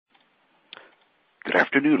Good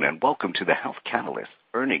afternoon, and welcome to the Health Catalyst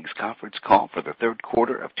earnings conference call for the third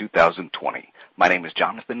quarter of 2020. My name is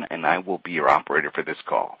Jonathan, and I will be your operator for this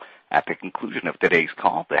call. At the conclusion of today's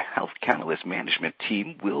call, the Health Catalyst management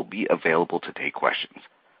team will be available to take questions.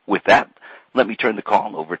 With that, let me turn the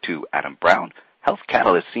call over to Adam Brown, Health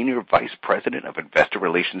Catalyst Senior Vice President of Investor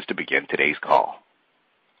Relations, to begin today's call.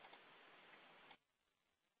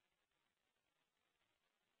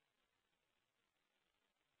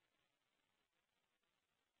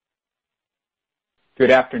 Good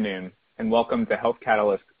afternoon, and welcome to Health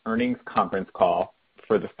Catalyst earnings conference call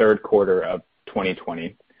for the third quarter of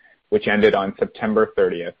 2020, which ended on September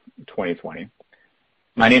 30th, 2020.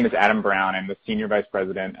 My name is Adam Brown. I'm the Senior Vice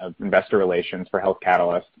President of Investor Relations for Health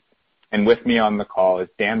Catalyst, and with me on the call is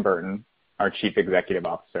Dan Burton, our Chief Executive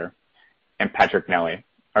Officer, and Patrick Nelli,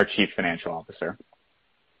 our Chief Financial Officer.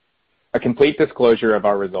 A complete disclosure of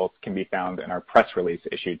our results can be found in our press release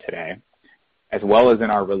issued today, as well as in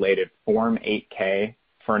our related Form 8-K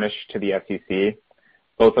furnished to the SEC,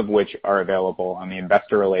 both of which are available on the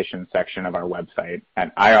Investor Relations section of our website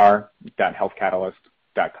at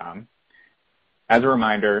ir.healthcatalyst.com. As a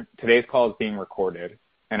reminder, today's call is being recorded,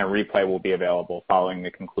 and a replay will be available following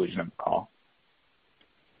the conclusion of the call.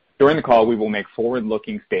 During the call, we will make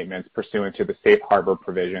forward-looking statements pursuant to the Safe Harbor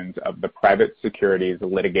provisions of the Private Securities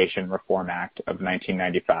Litigation Reform Act of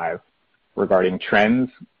 1995 regarding trends,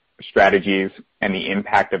 strategies, and the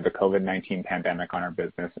impact of the COVID-19 pandemic on our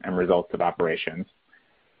business and results of operations,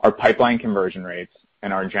 our pipeline conversion rates,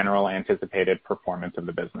 and our general anticipated performance of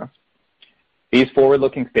the business. These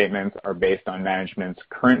forward-looking statements are based on management's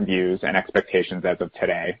current views and expectations as of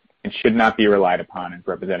today and should not be relied upon as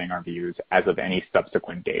representing our views as of any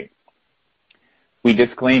subsequent date. We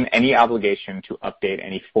disclaim any obligation to update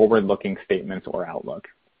any forward-looking statements or outlook.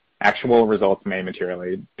 Actual results may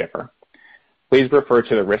materially differ. Please refer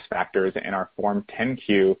to the risk factors in our Form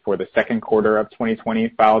 10-Q for the second quarter of 2020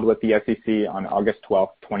 filed with the SEC on August 12,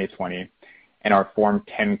 2020, and our Form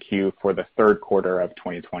 10-Q for the third quarter of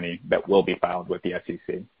 2020 that will be filed with the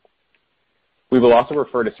SEC. We will also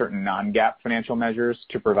refer to certain non-GAAP financial measures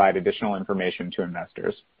to provide additional information to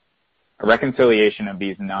investors. A reconciliation of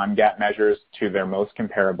these non-GAAP measures to their most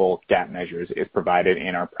comparable GAAP measures is provided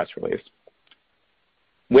in our press release.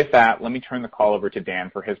 With that, let me turn the call over to Dan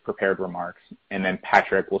for his prepared remarks, and then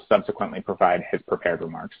Patrick will subsequently provide his prepared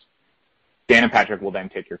remarks. Dan and Patrick will then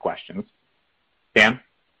take your questions. Dan?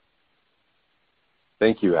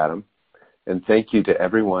 Thank you, Adam, and thank you to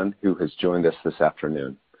everyone who has joined us this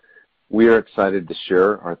afternoon. We are excited to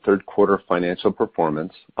share our third quarter financial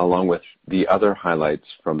performance along with the other highlights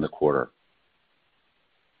from the quarter.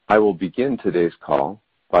 I will begin today's call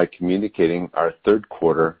by communicating our third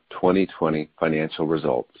quarter 2020 financial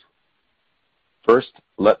results. First,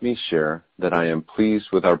 let me share that I am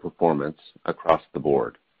pleased with our performance across the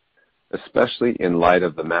board, especially in light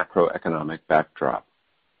of the macroeconomic backdrop.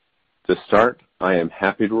 To start, I am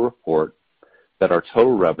happy to report that our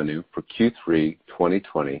total revenue for Q3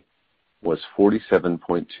 2020 was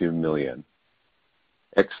 $47.2 million.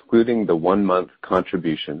 Excluding the 1-month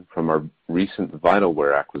contribution from our recent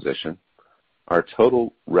Vitalware acquisition, our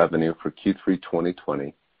total revenue for Q3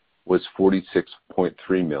 2020 was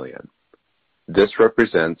 $46.3 million. This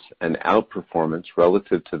represents an outperformance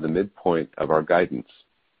relative to the midpoint of our guidance.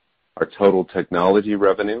 Our total technology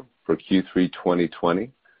revenue for Q3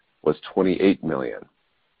 2020 was $28 million.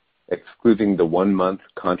 Excluding the 1-month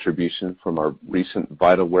contribution from our recent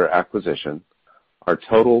Vitalware acquisition, our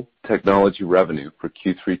total technology revenue for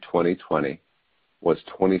Q3 2020 was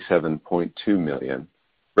 $27.2 million,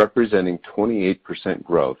 representing 28%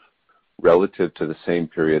 growth relative to the same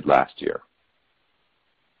period last year.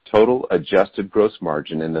 Total adjusted gross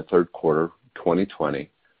margin in the third quarter 2020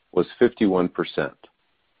 was 51%,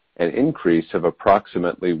 an increase of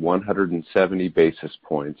approximately 170 basis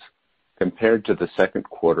points compared to the second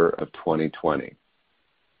quarter of 2020.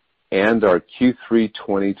 And our Q3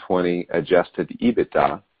 2020 adjusted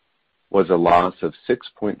EBITDA was a loss of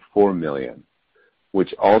 $6.4 million,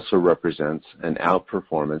 which also represents an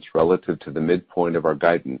outperformance relative to the midpoint of our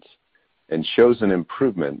guidance and shows an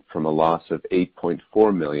improvement from a loss of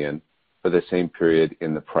 $8.4 million for the same period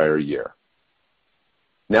in the prior year.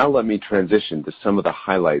 Now let me transition to some of the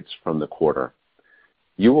highlights from the quarter.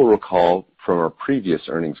 You will recall from our previous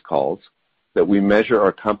earnings calls that we measure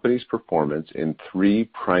our company's performance in 3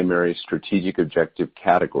 primary strategic objective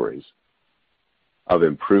categories of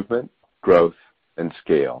improvement, growth, and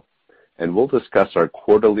scale, and we'll discuss our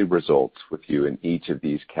quarterly results with you in each of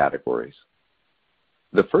these categories.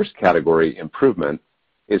 The first category, improvement,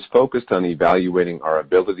 is focused on evaluating our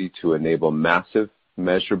ability to enable massive,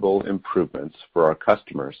 measurable improvements for our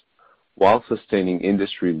customers while sustaining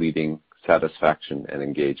industry-leading satisfaction and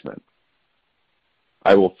engagement.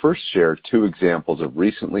 I will first share 2 examples of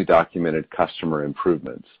recently documented customer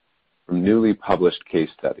improvements from newly published case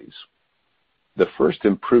studies. The first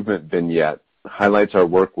improvement vignette highlights our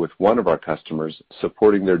work with one of our customers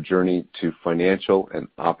supporting their journey to financial and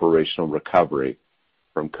operational recovery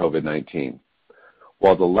from COVID-19,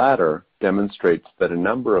 while the latter demonstrates that a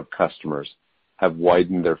number of customers have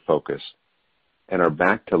widened their focus and are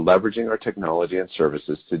back to leveraging our technology and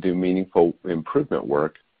services to do meaningful improvement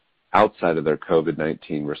work outside of their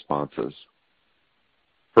COVID-19 responses.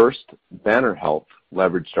 First, Banner Health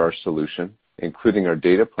leveraged our solution, including our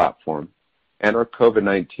data platform and our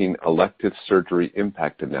COVID-19 elective surgery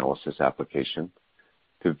impact analysis application,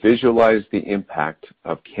 to visualize the impact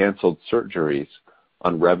of canceled surgeries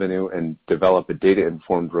on revenue and develop a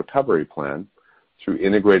data-informed recovery plan through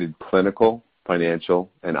integrated clinical,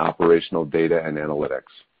 financial, and operational data and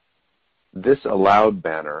analytics. This allowed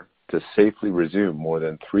Banner to safely resume more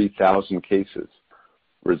than 3,000 cases,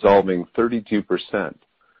 resolving 32%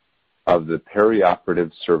 of the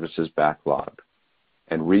perioperative services backlog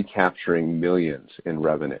and recapturing millions in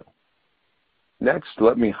revenue. Next,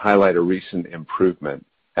 let me highlight a recent improvement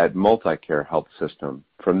at MultiCare Health System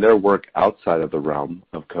from their work outside of the realm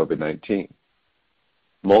of COVID-19.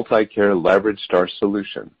 MultiCare leveraged our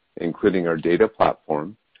solution, including our data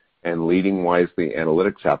platform and Leading Wisely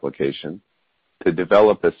analytics application, to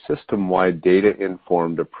develop a system-wide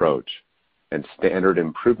data-informed approach and standard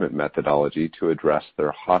improvement methodology to address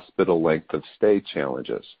their hospital length of stay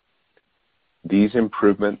challenges. These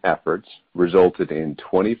improvement efforts resulted in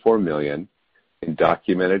 $24 million in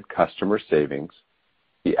documented customer savings,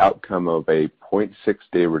 the outcome of a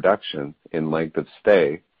 0.6-day reduction in length of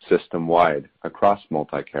stay system-wide across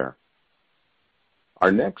MultiCare.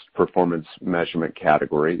 Our next performance measurement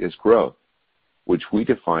category is growth, which we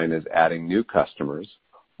define as adding new customers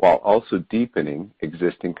while also deepening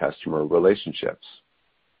existing customer relationships.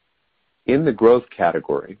 In the growth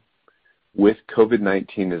category, with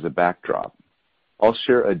COVID-19 as a backdrop, I'll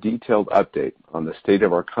share a detailed update on the state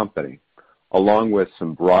of our company, along with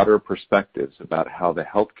some broader perspectives about how the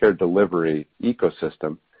healthcare delivery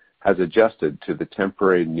ecosystem has adjusted to the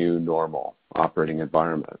temporary new normal operating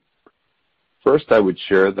environment. First, I would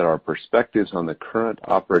share that our perspectives on the current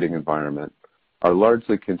operating environment are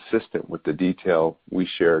largely consistent with the detail we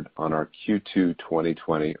shared on our Q2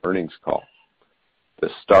 2020 earnings call. To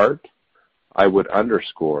start, I would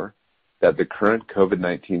underscore that the current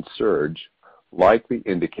COVID-19 surge likely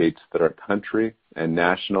indicates that our country and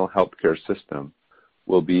national healthcare system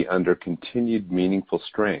will be under continued meaningful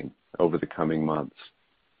strain over the coming months.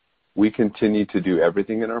 We continue to do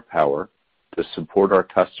everything in our power to support our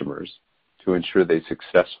customers to ensure they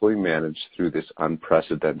successfully manage through this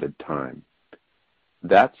unprecedented time.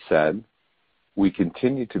 That said, we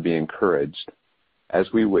continue to be encouraged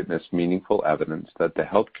as we witness meaningful evidence that the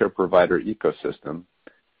healthcare provider ecosystem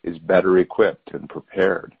is better equipped and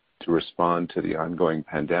prepared to respond to the ongoing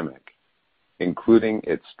pandemic, including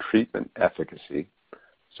its treatment efficacy,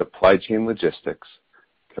 supply chain logistics,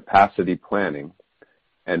 capacity planning,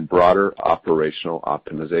 and broader operational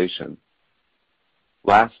optimization.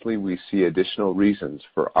 Lastly, we see additional reasons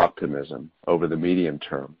for optimism over the medium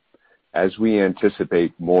term as we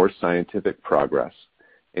anticipate more scientific progress,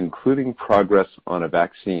 including progress on a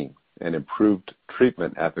vaccine and improved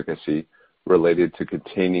treatment efficacy related to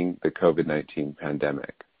containing the COVID-19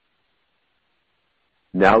 pandemic.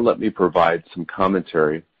 Now let me provide some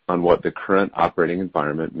commentary on what the current operating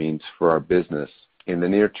environment means for our business in the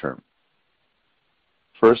near term.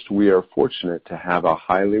 First, we are fortunate to have a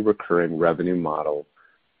highly recurring revenue model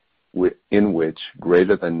in which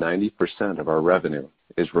greater than 90% of our revenue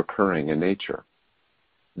is recurring in nature.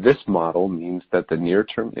 This model means that the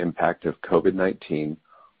near-term impact of COVID-19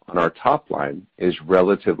 on our top line is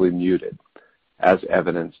relatively muted, as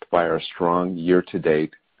evidenced by our strong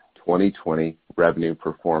year-to-date 2020 revenue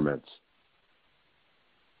performance.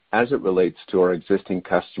 As it relates to our existing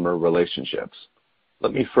customer relationships,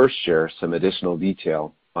 let me first share some additional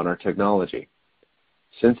detail on our technology.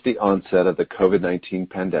 Since the onset of the COVID-19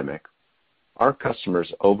 pandemic, our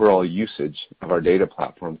customers' overall usage of our data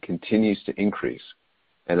platform continues to increase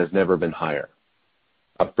and has never been higher.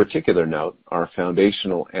 Of particular note, our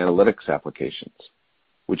foundational analytics applications,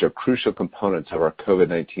 which are crucial components of our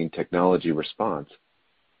COVID-19 technology response,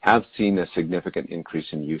 have seen a significant increase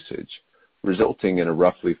in usage, resulting in a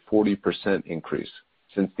roughly 40% increase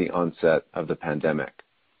since the onset of the pandemic.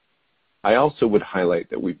 I also would highlight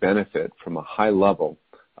that we benefit from a high level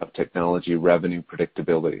of technology revenue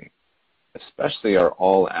predictability, especially our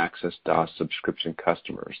all-access DOS subscription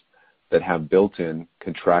customers that have built-in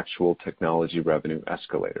contractual technology revenue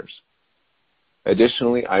escalators.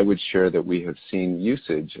 Additionally, I would share that we have seen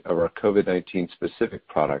usage of our COVID-19 specific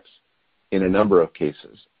products in a number of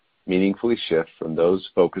cases meaningfully shift from those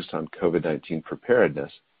focused on COVID-19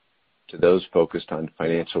 preparedness to those focused on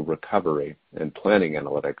financial recovery and planning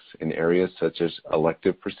analytics in areas such as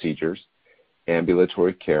elective procedures,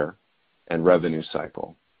 ambulatory care, and revenue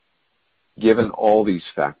cycle. Given all these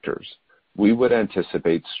factors, we would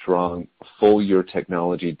anticipate strong full-year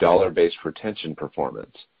technology dollar-based retention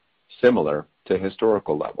performance, similar to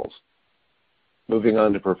historical levels. Moving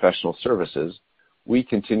on to professional services, we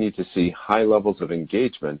continue to see high levels of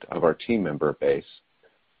engagement of our team member base,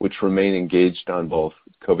 which remain engaged on both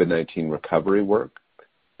COVID-19 recovery work,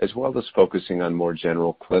 as well as focusing on more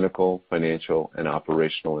general clinical, financial, and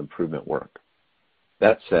operational improvement work.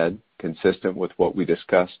 That said, consistent with what we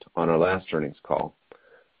discussed on our last earnings call,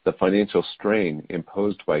 the financial strain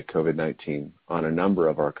imposed by COVID-19 on a number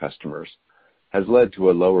of our customers has led to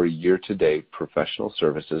a lower year-to-date professional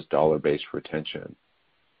services dollar-based retention,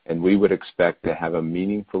 and we would expect to have a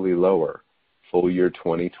meaningfully lower full-year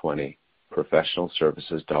 2020 professional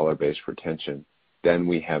services dollar-based retention than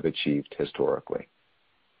we have achieved historically.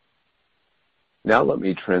 Now let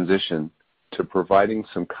me transition to providing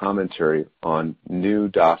some commentary on new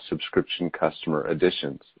DOS subscription customer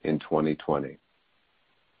additions in 2020.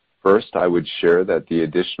 First, I would share that the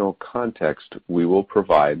additional context we will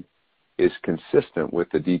provide is consistent with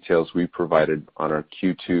the details we provided on our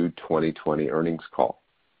Q2 2020 earnings call.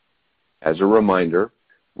 As a reminder,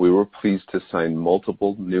 we were pleased to sign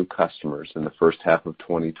multiple new customers in the first half of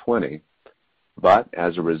 2020, but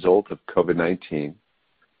as a result of COVID-19,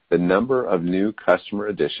 the number of new customer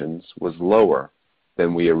additions was lower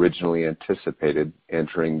than we originally anticipated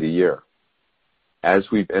entering the year.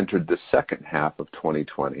 As we've entered the second half of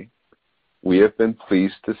 2020, we have been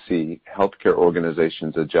pleased to see healthcare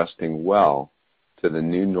organizations adjusting well to the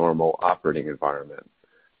new normal operating environment,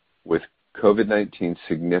 with COVID-19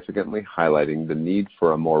 significantly highlighting the need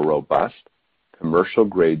for a more robust,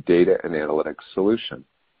 commercial-grade data and analytics solution.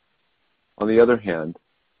 On the other hand,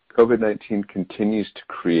 COVID-19 continues to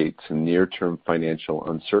create some near-term financial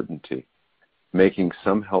uncertainty, making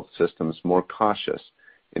some health systems more cautious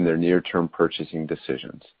in their near-term purchasing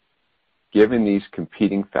decisions. Given these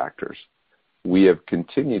competing factors, we have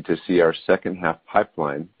continued to see our second half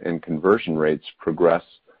pipeline and conversion rates progress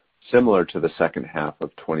similar to the second half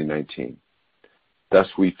of 2019. Thus,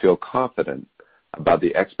 we feel confident about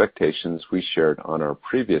the expectations we shared on our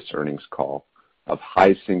previous earnings call of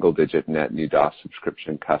high single-digit net new DOS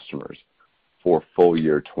subscription customers for full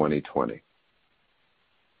year 2020.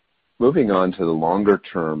 Moving on to the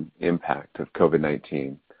longer-term impact of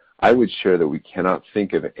COVID-19, I would share that we cannot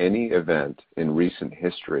think of any event in recent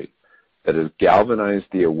history that has galvanized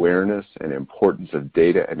the awareness and importance of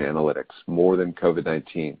data and analytics more than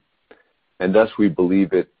COVID-19, and thus we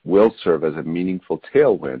believe it will serve as a meaningful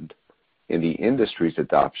tailwind in the industry's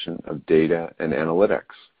adoption of data and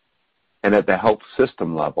analytics. And at the health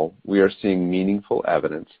system level, we are seeing meaningful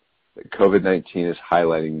evidence that COVID-19 is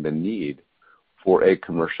highlighting the need for a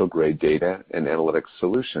commercial-grade data and analytics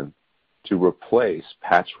solution to replace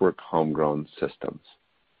patchwork homegrown systems.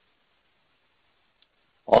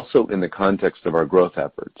 Also, in the context of our growth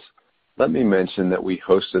efforts, let me mention that we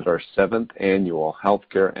hosted our 7th annual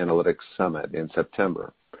Healthcare Analytics Summit in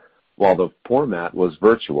September. While the format was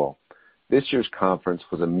virtual, this year's conference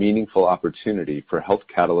was a meaningful opportunity for Health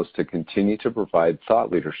Catalyst to continue to provide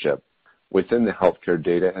thought leadership within the healthcare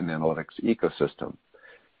data and analytics ecosystem,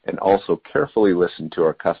 and also carefully listen to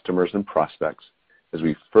our customers and prospects as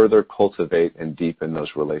we further cultivate and deepen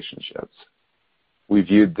those relationships. We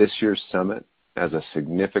viewed this year's summit as a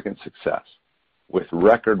significant success, with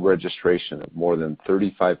record registration of more than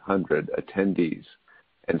 3,500 attendees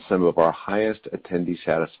and some of our highest attendee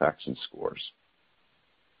satisfaction scores.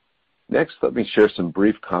 Next, let me share some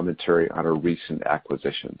brief commentary on our recent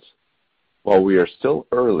acquisitions. While we are still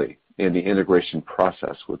early in the integration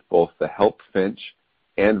process with both the HealthFinch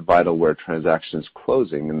and VitalWare transactions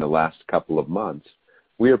closing in the last couple of months,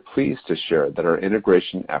 we are pleased to share that our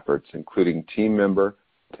integration efforts, including team member,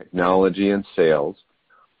 technology, and sales,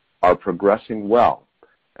 are progressing well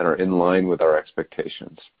and are in line with our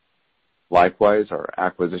expectations. Likewise, our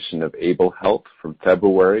acquisition of Able Health from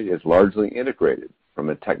February is largely integrated from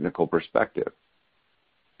a technical perspective,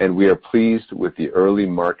 and we are pleased with the early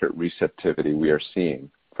market receptivity we are seeing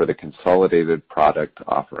for the consolidated product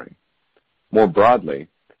offering. More broadly,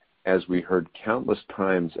 as we heard countless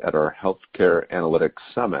times at our Healthcare Analytics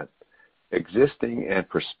Summit, existing and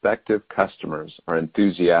prospective customers are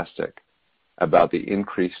enthusiastic about the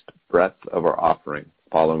increased breadth of our offering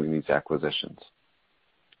following these acquisitions.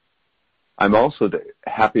 I'm also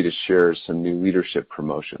happy to share some new leadership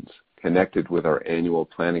promotions connected with our annual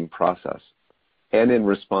planning process and in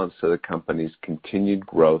response to the company's continued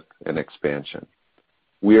growth and expansion.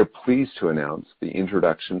 We are pleased to announce the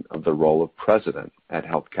introduction of the role of President at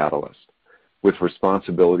Health Catalyst, with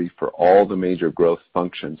responsibility for all the major growth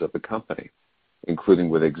functions of the company, including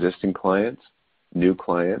with existing clients, new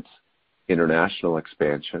clients, international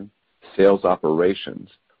expansion, sales operations,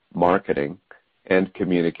 marketing, and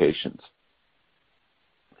communications.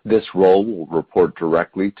 This role will report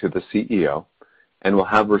directly to the CEO and will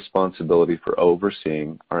have responsibility for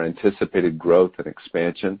overseeing our anticipated growth and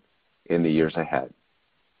expansion in the years ahead.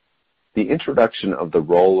 The introduction of the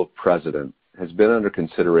role of President has been under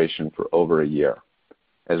consideration for over a year,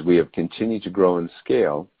 as we have continued to grow in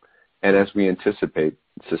scale and as we anticipate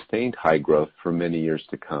sustained high growth for many years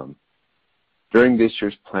to come. During this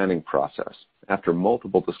year's planning process, after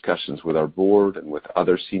multiple discussions with our board and with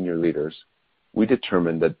other senior leaders, we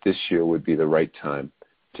determined that this year would be the right time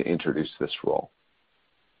to introduce this role.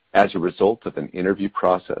 As a result of an interview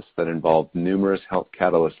process that involved numerous Health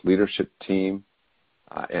Catalyst leadership team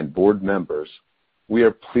and board members, we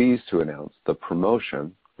are pleased to announce the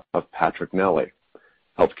promotion of Patrick Nelli,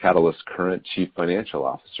 Health Catalyst's current Chief Financial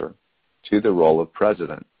Officer, to the role of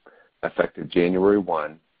President, effective January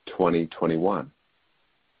 1, 2021.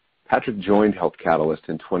 Patrick joined Health Catalyst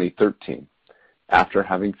in 2013 after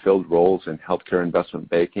having filled roles in healthcare investment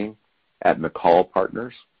banking at McCall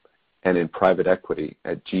Partners and in private equity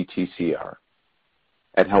at GTCR.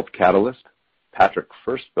 At Health Catalyst, Patrick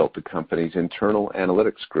first built the company's internal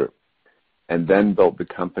analytics group and then built the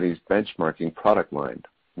company's benchmarking product line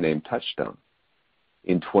named Touchstone.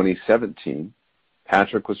 In 2017,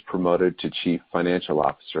 Patrick was promoted to Chief Financial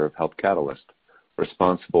Officer of Health Catalyst,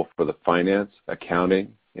 responsible for the finance,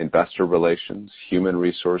 accounting, investor relations, human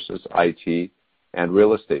resources, IT, and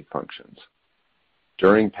real estate functions.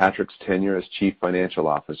 During Patrick's tenure as Chief Financial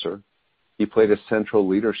Officer, he played a central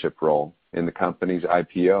leadership role in the company's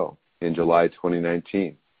IPO in July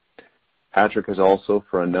 2019. Patrick has also,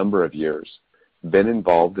 for a number of years, been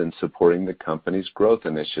involved in supporting the company's growth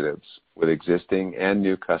initiatives with existing and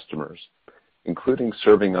new customers, including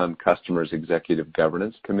serving on customers' executive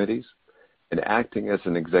governance committees and acting as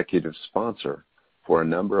an executive sponsor for a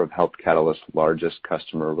number of Health Catalyst's largest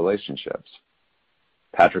customer relationships.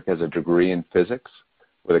 Patrick has a degree in physics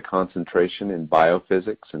with a concentration in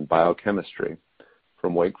biophysics and biochemistry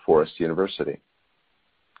from Wake Forest University.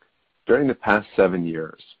 During the past 7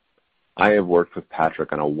 years, I have worked with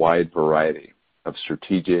Patrick on a wide variety of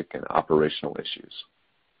strategic and operational issues.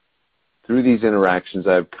 Through these interactions,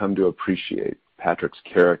 I have come to appreciate Patrick's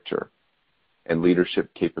character and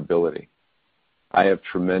leadership capability. I have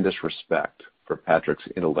tremendous respect for Patrick's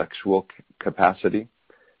intellectual capacity,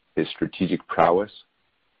 his strategic prowess,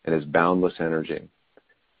 and his boundless energy,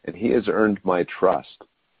 and he has earned my trust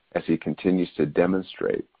as he continues to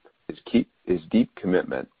demonstrate his deep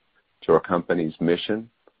commitment to our company's mission,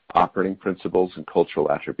 operating principles, and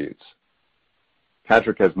cultural attributes.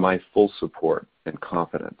 Patrick has my full support and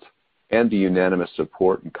confidence, and the unanimous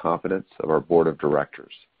support and confidence of our board of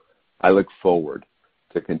directors. I look forward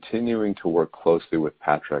to continuing to work closely with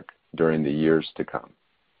Patrick during the years to come.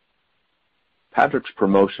 Patrick's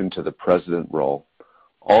promotion to the president role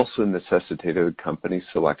also necessitated the company's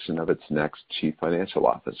selection of its next chief financial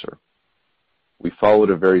officer. We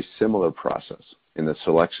followed a very similar process in the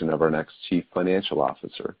selection of our next chief financial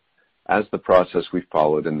officer as the process we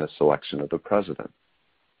followed in the selection of the president,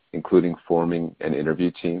 including forming an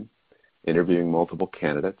interview team, interviewing multiple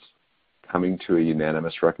candidates, coming to a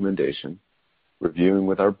unanimous recommendation, reviewing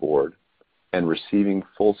with our board, and receiving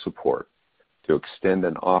full support to extend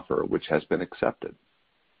an offer which has been accepted.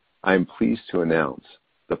 I am pleased to announce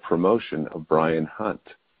the promotion of Brian Hunt,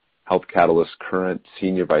 Health Catalyst's current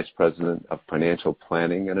Senior Vice President of Financial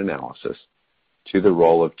Planning and Analysis, to the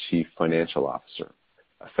role of Chief Financial Officer,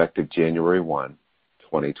 effective January 1,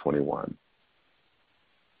 2021.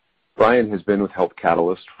 Brian has been with Health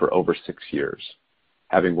Catalyst for over 6 years,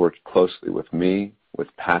 having worked closely with me, with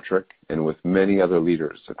Patrick, and with many other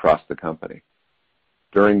leaders across the company.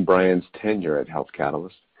 During Brian's tenure at Health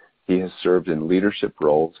Catalyst, he has served in leadership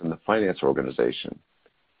roles in the finance organization,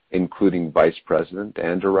 including Vice President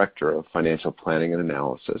and Director of Financial Planning and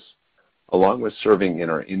Analysis, along with serving in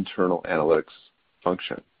our internal analytics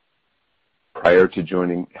function. Prior to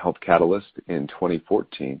joining Health Catalyst in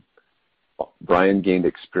 2014, Brian gained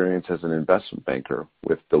experience as an investment banker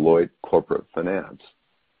with Deloitte Corporate Finance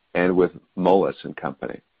and with Moelis &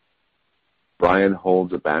 Company. Brian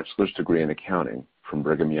holds a bachelor's degree in accounting from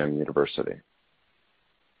Brigham Young University.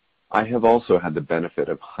 I have also had the benefit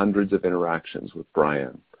of hundreds of interactions with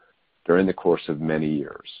Brian during the course of many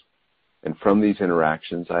years. And from these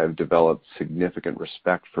interactions, I have developed significant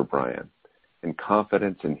respect for Brian and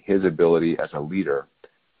confidence in his ability as a leader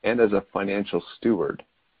and as a financial steward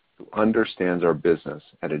who understands our business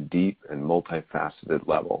at a deep and multifaceted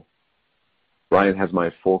level. Brian has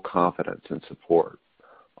my full confidence and support,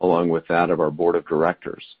 along with that of our board of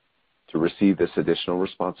directors, to receive this additional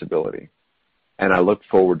responsibility, and I look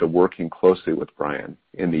forward to working closely with Brian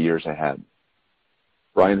in the years ahead.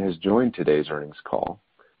 Brian has joined today's earnings call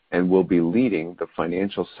and will be leading the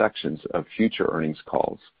financial sections of future earnings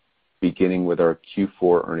calls, beginning with our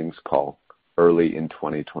Q4 earnings call early in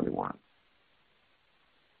 2021.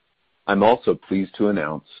 I'm also pleased to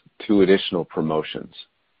announce 2 additional promotions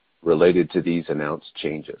related to these announced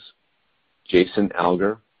changes. Jason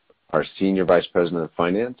Alger, our Senior Vice President of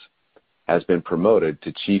Finance, has been promoted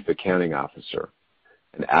to Chief Accounting Officer,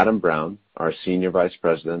 and Adam Brown, our Senior Vice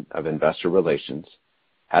President of Investor Relations,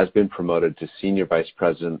 has been promoted to Senior Vice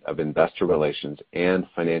President of Investor Relations and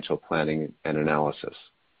Financial Planning and Analysis.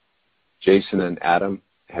 Jason and Adam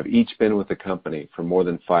have each been with the company for more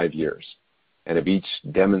than 5 years and have each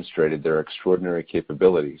demonstrated their extraordinary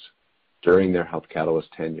capabilities during their Health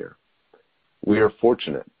Catalyst tenure. We are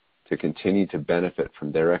fortunate to continue to benefit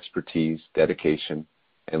from their expertise, dedication,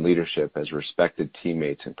 and leadership as respected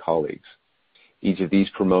teammates and colleagues. Each of these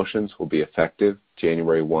promotions will be effective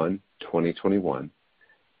January 1, 2021,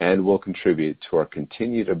 and will contribute to our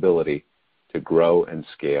continued ability to grow and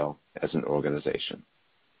scale as an organization.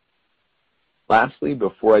 Lastly,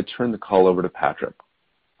 before I turn the call over to Patrick,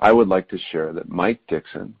 I would like to share that Mike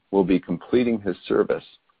Dixon will be completing his service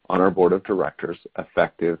on our board of directors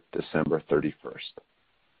effective December 31st.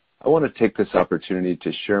 I want to take this opportunity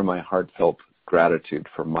to share my heartfelt gratitude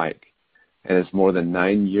for Mike and his more than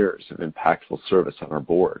 9 years of impactful service on our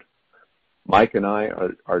board. Mike and I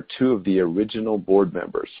are 2 of the original board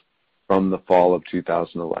members from the fall of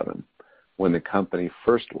 2011, when the company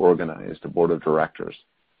first organized a board of directors,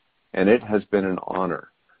 and it has been an honor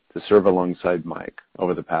to serve alongside Mike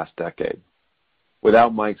over the past decade.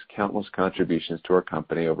 Without Mike's countless contributions to our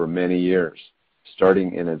company over many years,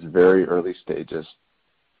 starting in its very early stages,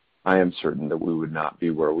 I am certain that we would not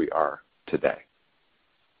be where we are today.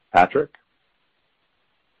 Patrick?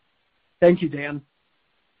 Thank you, Dan.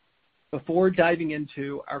 Before diving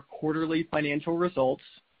into our quarterly financial results,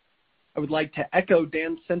 I would like to echo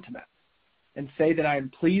Dan's sentiment and say that I am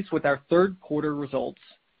pleased with our third quarter results,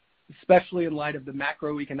 especially in light of the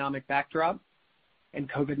macroeconomic backdrop and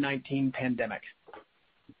COVID-19 pandemic.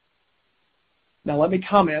 Now let me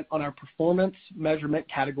comment on our performance measurement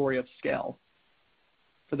category of scale.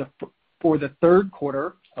 For the third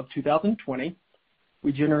quarter of 2020,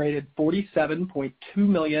 we generated $47.2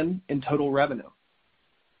 million in total revenue.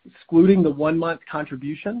 Excluding the 1-month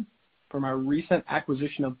contribution from our recent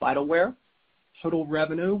acquisition of Vitalware, total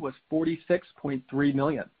revenue was $46.3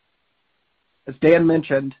 million. As Dan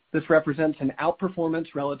mentioned, this represents an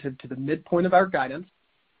outperformance relative to the midpoint of our guidance,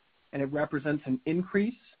 and it represents an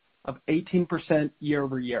increase of 18% year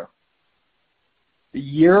over year. The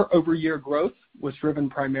year-over-year growth was driven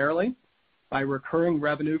primarily by recurring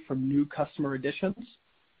revenue from new customer additions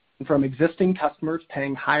and from existing customers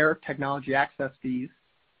paying higher technology access fees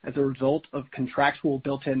as a result of contractual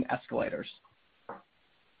built-in escalators.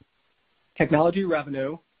 Technology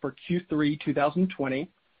revenue for Q3 2020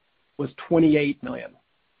 was $28 million.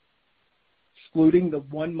 Excluding the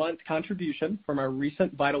 1-month contribution from our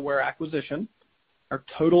recent Vitalware acquisition, our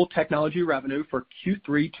total technology revenue for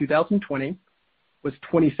Q3 2020 was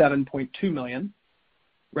 $27.2 million,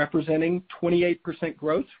 representing 28%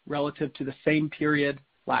 growth relative to the same period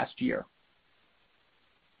last year.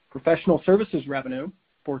 Professional services revenue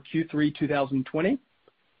for Q3 2020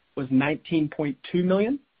 was $19.2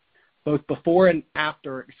 million, both before and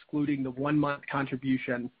after excluding the 1-month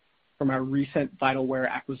contribution from our recent Vitalware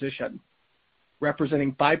acquisition,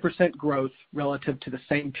 representing 5% growth relative to the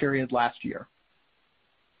same period last year.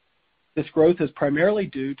 This growth is primarily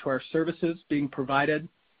due to our services being provided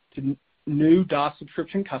to new DOS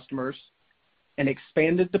subscription customers and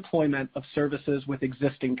expanded deployment of services with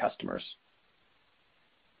existing customers.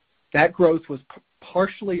 That growth was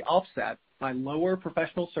partially offset by lower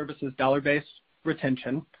professional services dollar-based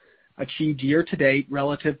retention achieved year to date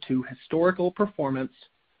relative to historical performance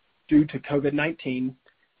due to COVID-19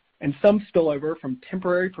 and some spillover from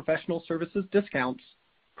temporary professional services discounts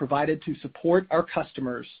provided to support our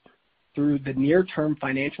customers through the near-term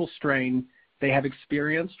financial strain they have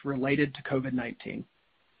experienced related to COVID-19.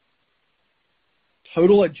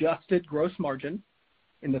 Total adjusted gross margin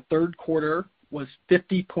in the third quarter was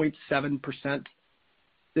 50.7%,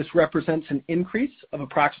 This represents an increase of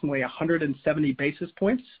approximately 170 basis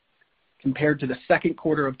points compared to the second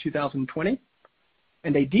quarter of 2020,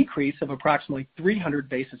 and a decrease of approximately 300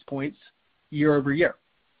 basis points year-over-year.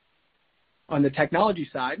 On the technology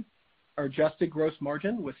side, our adjusted gross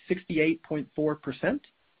margin was 68.4%,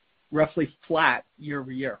 roughly flat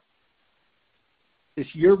year-over-year. This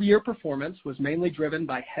year-over-year performance was mainly driven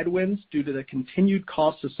by headwinds due to the continued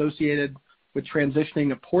costs associated with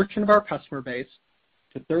transitioning a portion of our customer base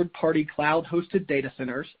to third-party cloud-hosted data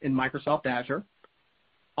centers in Microsoft Azure,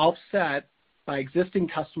 offset by existing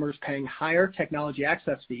customers paying higher technology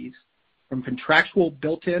access fees from contractual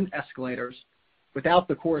built-in escalators without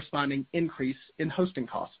the corresponding increase in hosting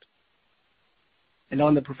cost. And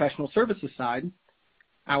on the professional services side,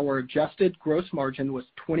 our adjusted gross margin was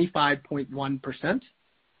 25.1%.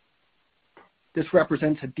 This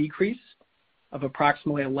represents a decrease of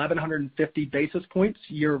approximately 1,150 basis points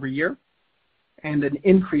year-over-year and an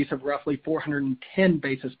increase of roughly 410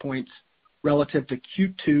 basis points relative to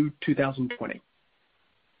Q2 2020.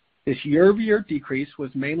 This year-over-year decrease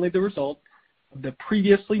was mainly the result of the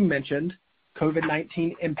previously mentioned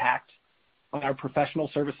COVID-19 impact on our professional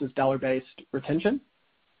services dollar-based retention,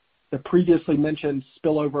 the previously mentioned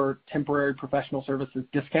spillover temporary professional services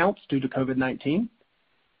discounts due to COVID-19,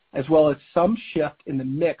 as well as some shift in the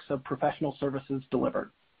mix of professional services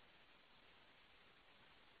delivered.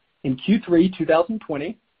 In Q3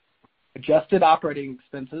 2020, adjusted operating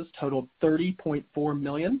expenses totaled $30.4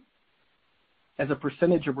 million. As a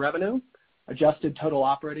percentage of revenue, adjusted total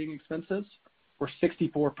operating expenses were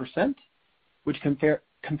 64%, which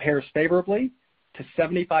compares favorably to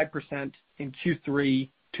 75% in Q3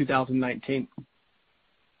 2019.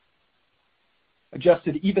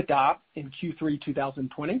 Adjusted EBITDA in Q3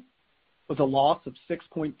 2020 was a loss of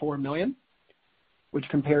 $6.4 million, which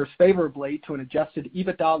compares favorably to an adjusted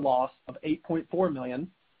EBITDA loss of $8.4 million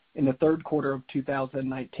in the third quarter of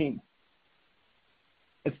 2019.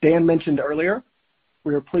 As Dan mentioned earlier,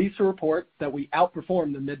 we are pleased to report that we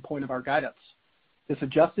outperformed the midpoint of our guidance. This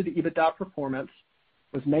adjusted EBITDA performance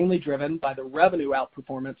was mainly driven by the revenue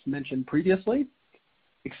outperformance mentioned previously,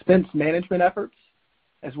 expense management efforts,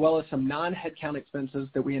 as well as some non-headcount expenses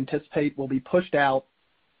that we anticipate will be pushed out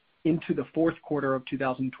into the fourth quarter of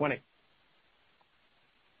 2020.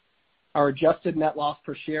 Our adjusted net loss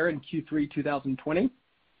per share in Q3 2020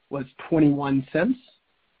 was 21 cents.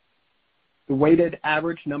 The weighted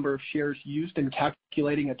average number of shares used in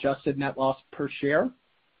calculating adjusted net loss per share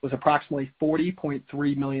was approximately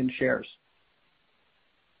 40.3 million shares.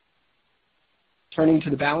 Turning to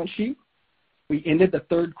the balance sheet, we ended the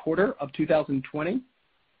third quarter of 2020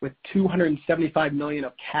 with $275 million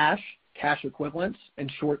of cash equivalents,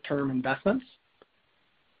 and short-term investments,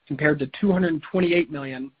 compared to $228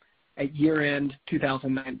 million at year-end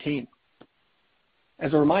 2019.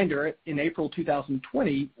 As a reminder, in April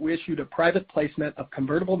 2020, we issued a private placement of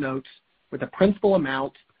convertible notes with a principal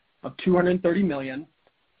amount of $230 million,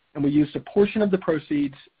 and we used a portion of the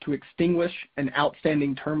proceeds to extinguish an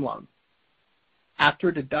outstanding term loan.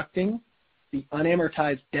 After deducting the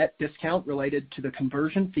unamortized debt discount related to the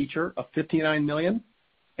conversion feature of $59 million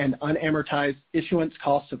and unamortized issuance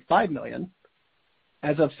costs of $5 million,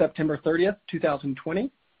 as of September 30th,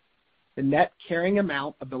 2020, the net carrying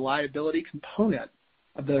amount of the liability component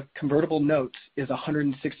of the convertible notes is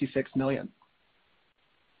 $166 million.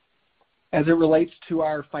 As it relates to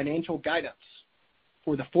our financial guidance,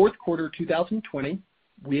 for the fourth quarter 2020,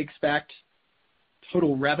 we expect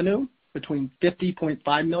total revenue between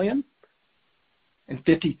 $50.5 million and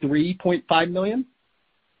 $53.5 million,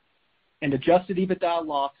 and adjusted EBITDA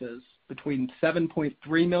losses between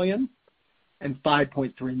 $7.3 million and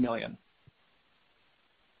 $5.3 million.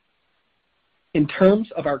 In terms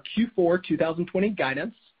of our Q4 2020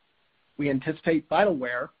 guidance, we anticipate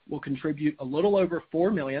Vitalware will contribute a little over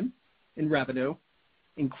 $4 million in revenue,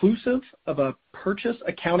 inclusive of a purchase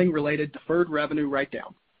accounting-related deferred revenue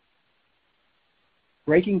write-down.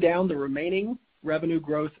 Breaking down the remaining revenue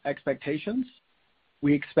growth expectations,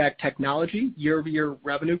 we expect technology year-over-year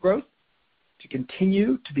revenue growth to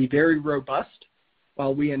continue to be very robust,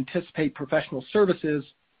 while we anticipate professional services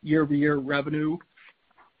year-over-year revenue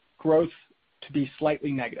growth to be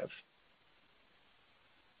slightly negative.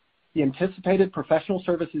 The anticipated professional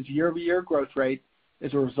services year-over-year growth rate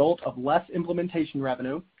is a result of less implementation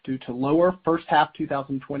revenue due to lower first half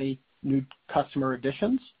 2020 new customer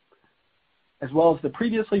additions, as well as the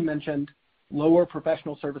previously mentioned lower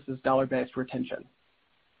professional services dollar-based retention,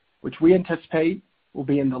 which we anticipate will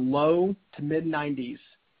be in the low to mid-90s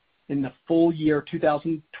in the full year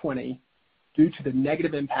 2020 due to the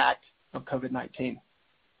negative impact of COVID-19.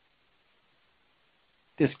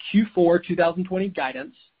 This Q4 2020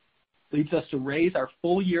 guidance leads us to raise our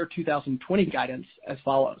full year 2020 guidance as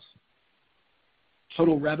follows.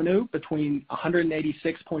 Total revenue between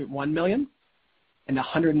 $186.1 million and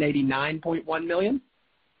 $189.1 million.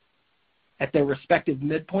 At their respective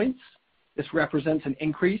midpoints, this represents an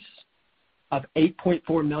increase of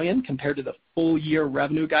 $8.4 million compared to the full year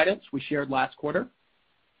revenue guidance we shared last quarter.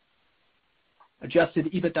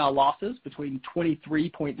 Adjusted EBITDA losses between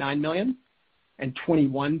 $23.9 million and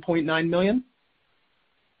 $21.9 million.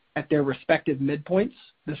 At their respective midpoints,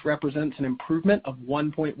 this represents an improvement of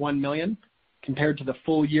 $1.1 million compared to the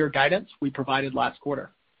full year guidance we provided last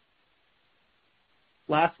quarter.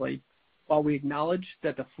 Lastly, while we acknowledge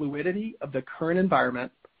that the fluidity of the current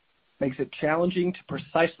environment makes it challenging to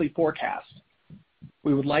precisely forecast,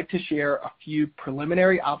 we would like to share a few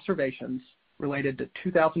preliminary observations related to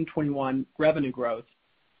 2021 revenue growth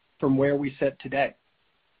from where we sit today.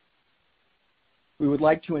 We would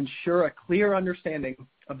like to ensure a clear understanding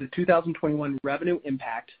of the 2021 revenue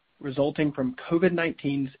impact resulting from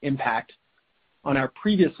COVID-19's impact on our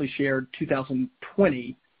previously shared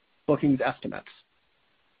 2020 bookings estimates,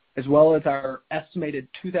 as well as our estimated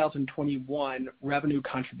 2021 revenue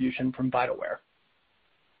contribution from Vitalware.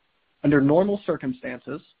 Under normal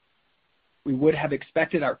circumstances, we would have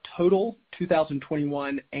expected our total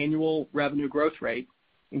 2021 annual revenue growth rate,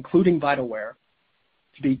 including Vitalware,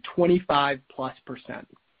 to be 25+%.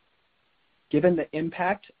 Given the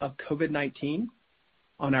impact of COVID-19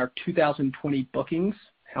 on our 2020 bookings,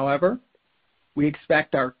 however, we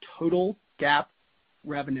expect our total GAAP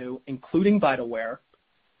revenue, including Vitalware,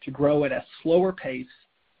 to grow at a slower pace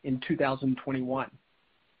in 2021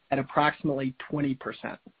 at approximately 20%.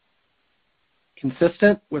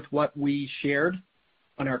 Consistent with what we shared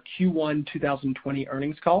on our Q1 2020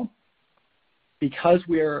 earnings call, because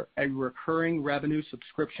we're a recurring revenue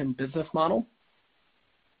subscription business model,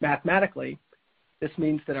 mathematically, this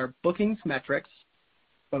means that our bookings metrics,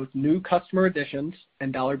 both new customer additions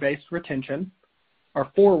and dollar-based retention,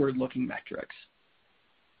 are forward-looking metrics.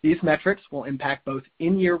 These metrics will impact both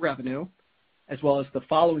in-year revenue as well as the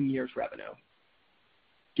following year's revenue,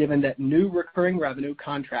 given that new recurring revenue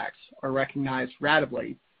contracts are recognized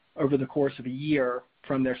ratably over the course of a year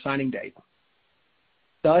from their signing date.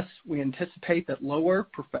 Thus, we anticipate that lower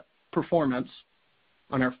performance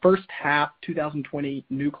on our first half 2020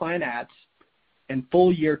 new client adds and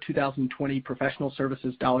full year 2020 professional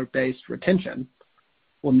services dollar-based retention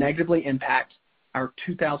will negatively impact our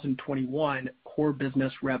 2021 core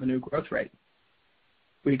business revenue growth rate.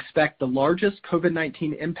 We expect the largest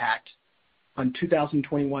COVID-19 impact on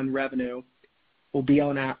 2021 revenue will be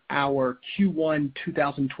on our Q1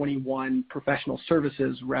 2021 professional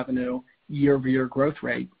services revenue year-over-year growth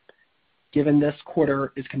rate, given this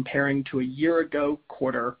quarter is comparing to a year ago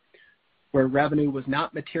quarter where revenue was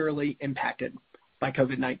not materially impacted by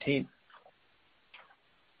COVID-19.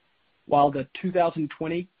 While the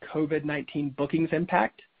 2020 COVID-19 bookings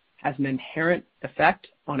impact has an inherent effect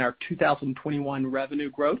on our 2021 revenue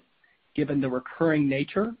growth, given the recurring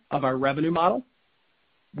nature of our revenue model,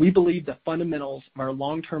 we believe the fundamentals of our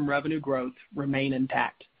long-term revenue growth remain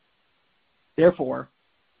intact. Therefore,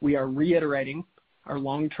 we are reiterating our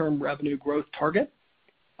long-term revenue growth target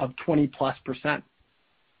of 20+%.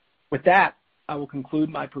 With that, I will conclude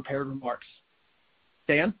my prepared remarks.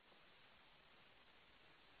 Dan?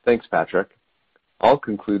 Thanks, Patrick. I'll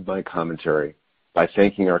conclude my commentary by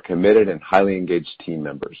thanking our committed and highly engaged team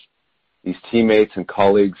members. These teammates and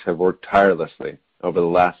colleagues have worked tirelessly over the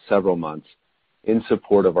last several months in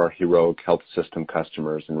support of our heroic health system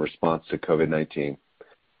customers in response to COVID-19,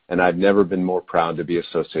 and I've never been more proud to be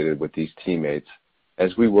associated with these teammates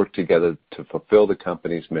as we work together to fulfill the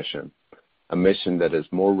company's mission, a mission that is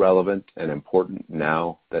more relevant and important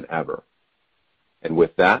now than ever. And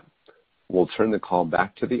with that, we'll turn the call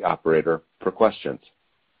back to the operator for questions.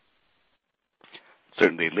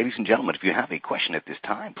 Certainly. Ladies and gentlemen, if you have a question at this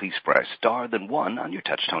time, please press star then one on your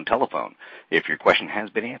touch-tone telephone. If your question has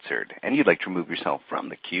been answered and you'd like to remove yourself from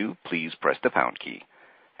the queue, please press the pound key.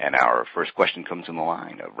 And our first question comes from the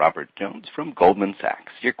line of Robert Jones from Goldman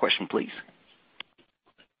Sachs. Your question, please.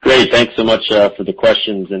 Great. Thanks so much for the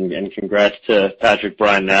questions, and congrats to Patrick,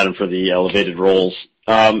 Brian, and Adam for the elevated roles.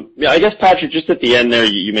 I guess, Patrick, just at the end there,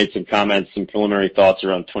 you made some comments, some preliminary thoughts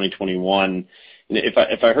around 2021.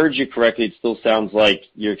 If I heard you correctly, it still sounds like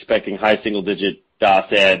you're expecting high single-digit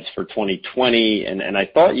DOS adds for 2020, and I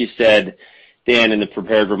thought you said, Dan, in the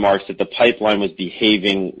prepared remarks, that the pipeline was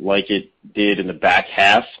behaving like it did in the back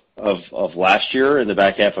half of last year, in the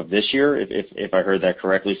back half of this year, if I heard that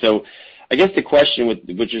correctly. So I guess the question,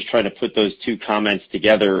 which is trying to put those two comments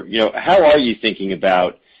together, how are you thinking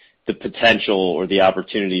about the potential or the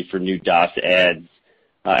opportunity for new DOS adds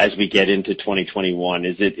as we get into 2021?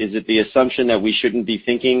 Is it the assumption that we shouldn't be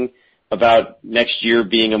thinking about next year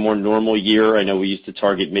being a more normal year? I know we used to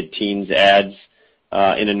target mid-teens adds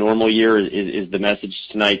in a normal year. Is the message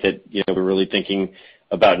tonight that we're really thinking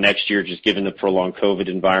about next year, just given the prolonged COVID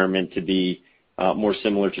environment, to be more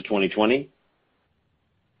similar to 2020?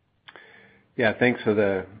 Yeah, thanks for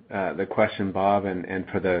the question, Bob, and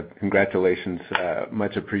for the congratulations.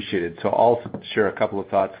 Much appreciated. So I'll share a couple of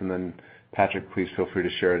thoughts, and then Patrick, please feel free to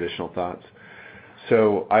share additional thoughts.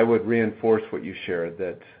 So I would reinforce what you shared,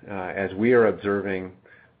 that as we are observing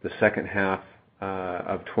the second half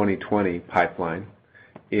of 2020 pipeline,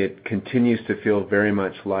 it continues to feel very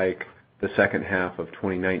much like the second half of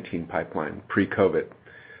 2019 pipeline, pre-COVID.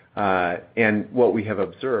 And what we have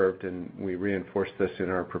observed, and we reinforced this in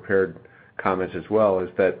our prepared comments as well, is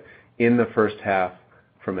that in the first half,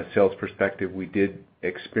 from a sales perspective, we did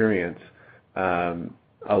experience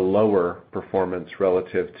a lower performance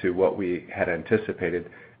relative to what we had anticipated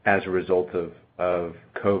as a result of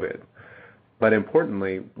COVID. But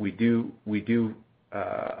importantly, we do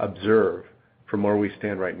observe from where we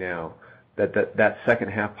stand right now that second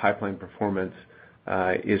half pipeline performance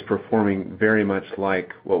is performing very much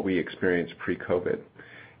like what we experienced pre-COVID.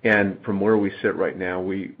 And from where we sit right now,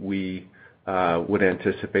 we would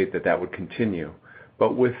anticipate that would continue.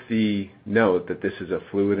 But with the note that this is a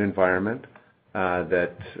fluid environment,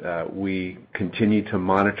 that we continue to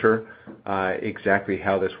monitor exactly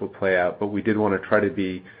how this will play out. But we did want to try to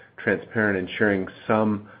be transparent in sharing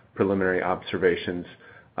some preliminary observations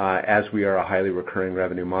as we are a highly recurring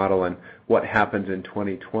revenue model, and what happens in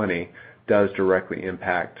 2020 does directly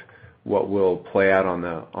impact what will play out on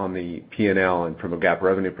the P&L and from a GAAP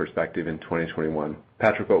revenue perspective in 2021.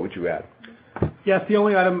 Patrick, what would you add? Yes, the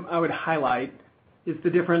only item I would highlight is the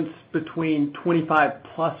difference between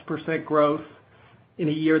 25+% growth in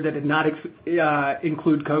a year that did not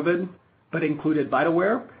include COVID, but included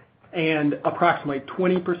Vitalware, and approximately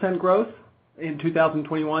 20% growth in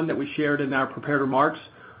 2021 that we shared in our prepared remarks,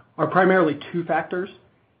 are primarily two factors.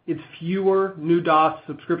 It's fewer new DOS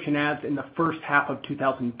subscription adds in the first half of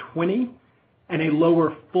 2020 and a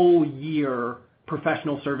lower full year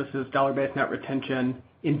professional services dollar-based net retention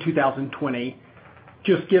in 2020,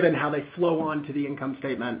 just given how they flow on to the income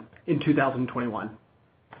statement in 2021.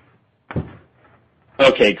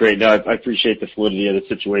 Okay, great. No, I appreciate the fluidity of the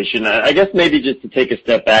situation. I guess maybe just to take a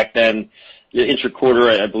step back then, intra-quarter,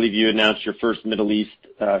 I believe you announced your first Middle East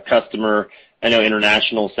customer. I know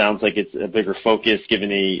international sounds like it's a bigger focus given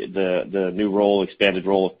the new role, expanded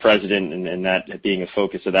role of president, and that being a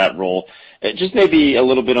focus of that role. Just maybe a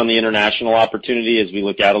little bit on the international opportunity as we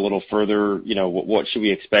look out a little further. What should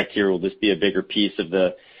we expect here? Will this be a bigger piece of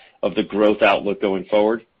the growth outlook going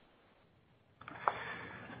forward?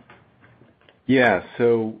 Yeah,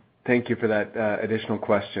 so thank you for that additional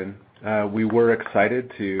question. We were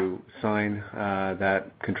excited to sign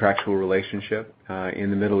that contractual relationship in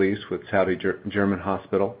the Middle East with Saudi German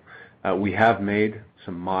Hospital. We have made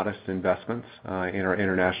some modest investments in our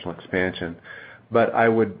international expansion, but I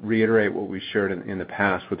would reiterate what we shared in the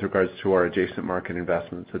past with regards to our adjacent market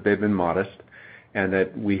investments, that they've been modest and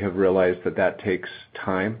that we have realized that takes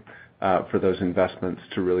time for those investments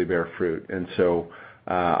to really bear fruit. And so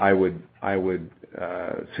I would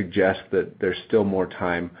suggest that there's still more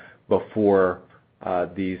time before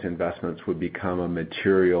these investments would become a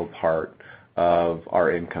material part of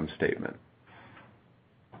our income statement.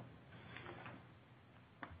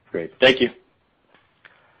 Great. Thank you.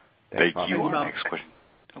 Thank you.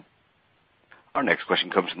 Our next question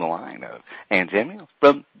comes from the line of Anne Samuel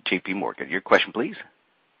from J.P. Morgan. Your question, please.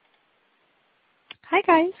 Hi,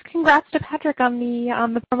 guys. Congrats to Patrick on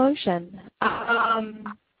the promotion.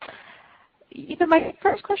 My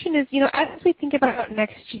first question is, as we think about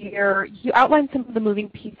next year, you outlined some of the moving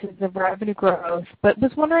pieces of revenue growth, but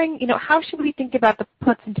was wondering, how should we think about the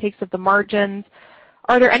puts and takes of the margins?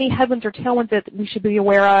 Are there any headwinds or tailwinds that we should be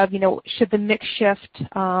aware of? Should the mix shift,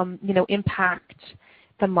 impact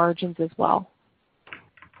the margins as well?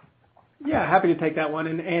 Yeah, happy to take that one.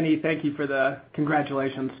 And Annie, thank you for the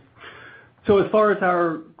congratulations. So as far as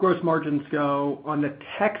our gross margins go, on the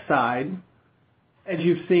tech side, as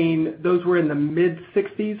you've seen, those were in the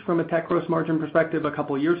mid-60s from a tech gross margin perspective a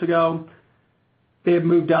couple of years ago. They have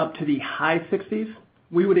moved up to the high 60s.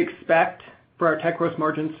 We would expect for our tech gross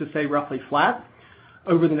margins to stay roughly flat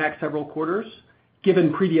over the next several quarters,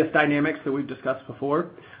 given previous dynamics that we've discussed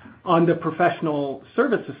before. On the professional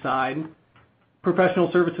services side,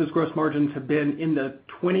 professional services gross margins have been in the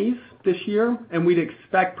 20s this year, and we'd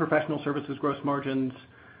expect professional services gross margins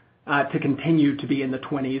to continue to be in the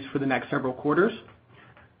 20s for the next several quarters.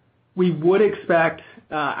 We would expect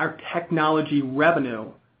our technology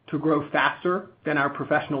revenue to grow faster than our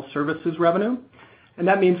professional services revenue. And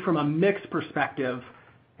that means from a mix perspective,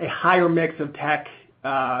 a higher mix of tech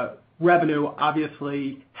revenue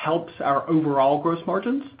obviously helps our overall gross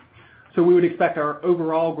margins. So we would expect our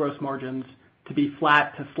overall gross margins to be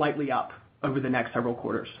flat to slightly up over the next several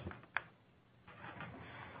quarters.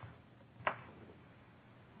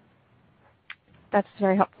 That's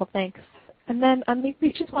very helpful. Thanks. And then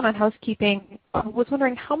maybe just one on housekeeping. I was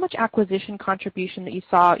wondering how much acquisition contribution that you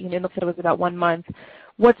saw, it looks like it was about 1 month.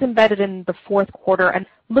 What's embedded in the fourth quarter? And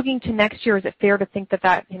looking to next year, is it fair to think that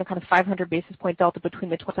kind of 500 basis point delta between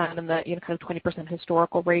the 20% and the kind of 20%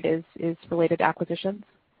 historical rate is related to acquisitions?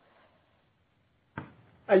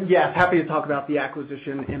 Yes, happy to talk about the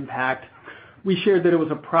acquisition impact. We shared that it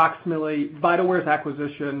was approximately, Vitalware's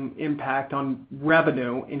acquisition impact on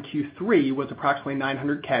revenue in Q3 was approximately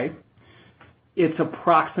 $900K. It's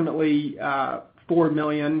approximately $4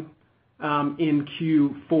 million in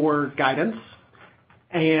Q4 guidance.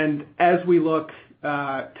 And as we look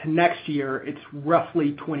to next year, it's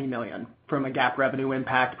roughly $20 million from a GAAP revenue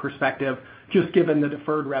impact perspective, just given the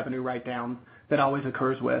deferred revenue write-down that always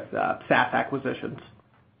occurs with SaaS acquisitions.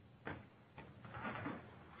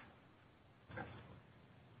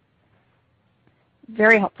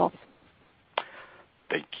 Very helpful.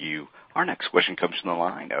 Thank you. Our next question comes from the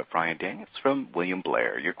line of Ryan Daniels from William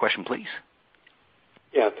Blair. Your question, please.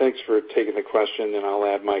 Yeah, thanks for taking the question, and I'll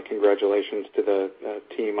add my congratulations to the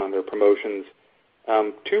team on their promotions.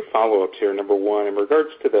 2 follow-ups here. Number 1, in regards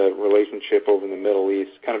to the relationship over in the Middle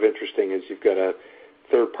East, kind of interesting is you've got a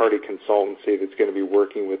third-party consultancy that's going to be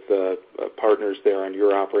working with partners there on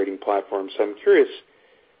your operating platform. So I'm curious,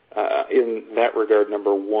 in that regard,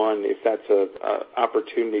 number 1, if that's an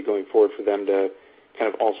opportunity going forward for them to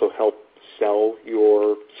kind of also help sell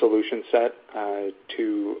your solution set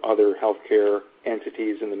to other healthcare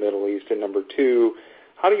entities in the Middle East. And number 2,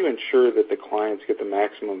 how do you ensure that the clients get the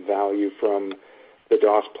maximum value from the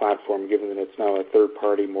DOS platform, given that it's now a third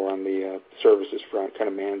party more on the services front, kind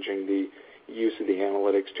of managing the use of the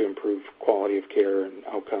analytics to improve quality of care and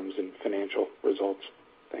outcomes and financial results?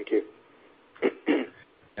 Thank you.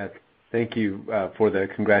 Thank you for the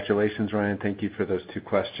congratulations, Ryan. Thank you for those 2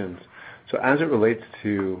 questions. So as it relates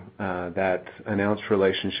to that announced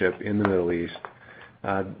relationship in the Middle East,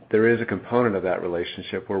 there is a component of that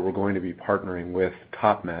relationship where we're going to be partnering with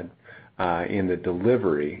TopMed in the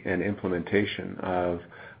delivery and implementation of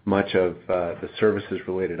much of the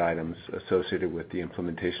services-related items associated with the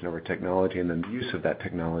implementation of our technology and then the use of that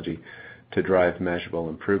technology to drive measurable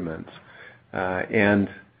improvements. And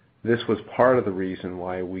this was part of the reason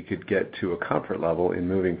why we could get to a comfort level in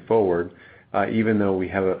moving forward, even though we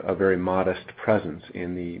have a very modest presence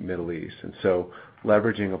in the Middle East. And so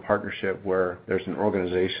leveraging a partnership where there's an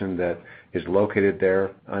organization that is located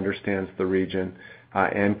there, understands the region,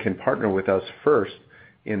 and can partner with us first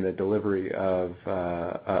in the delivery of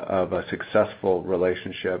a successful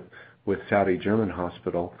relationship with Saudi German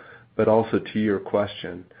Hospital. But also to your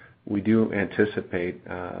question, we do anticipate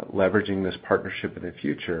leveraging this partnership in the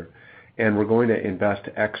future, and we're going to invest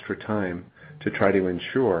extra time to try to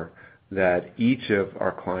ensure that each of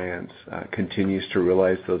our clients continues to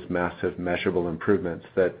realize those massive measurable improvements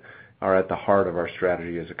that are at the heart of our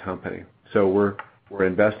strategy as a company. So we're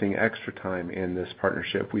investing extra time in this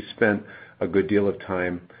partnership. We spent a good deal of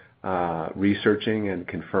time researching and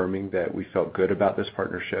confirming that we felt good about this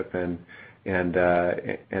partnership, and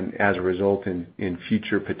as a result, in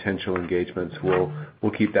future potential engagements,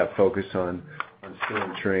 we'll keep that focus on still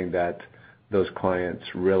ensuring that those clients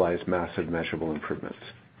realize massive measurable improvements.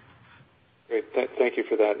 Great. Thank you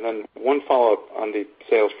for that. And then one follow-up on the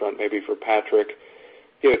sales front, maybe for Patrick.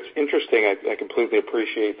 It's interesting. I completely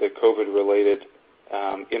appreciate the COVID-related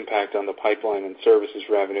impact on the pipeline and services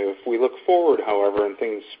revenue. If we look forward, however, and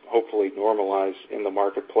things hopefully normalize in the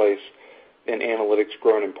marketplace and analytics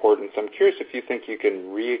grow in importance, I'm curious if you think you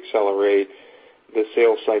can re-accelerate the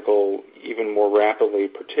sales cycle even more rapidly,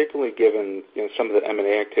 particularly given some of the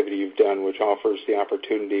M&A activity you've done, which offers the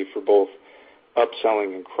opportunity for both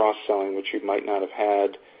upselling and cross-selling, which you might not have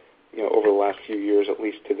had over the last few years, at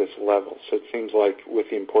least to this level. So it seems like with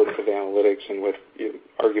the importance of analytics and with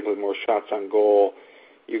arguably more shots on goal,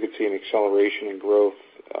 you could see an acceleration in growth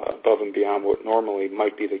above and beyond what normally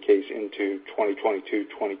might be the case into 2022,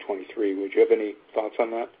 2023. Would you have any thoughts on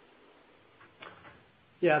that?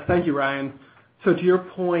 Yeah, thank you, Ryan. So to your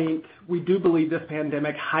point, we do believe this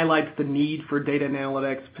pandemic highlights the need for data and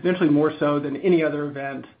analytics, potentially more so than any other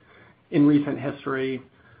event in recent history.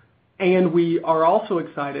 And we are also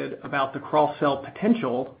excited about the cross-sell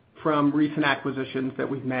potential from recent acquisitions that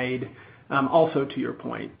we've made, also to your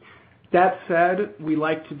point. That said, we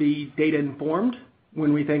like to be data-informed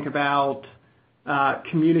when we think about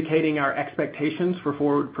communicating our expectations for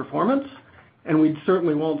forward performance, and we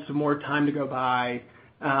certainly want some more time to go by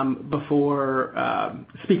before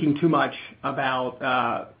speaking too much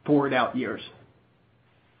about forward out years.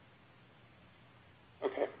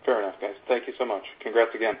 Okay, fair enough, guys. Thank you so much.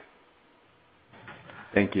 Congrats again.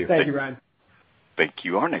 Thank you. Thank you, Ryan. Thank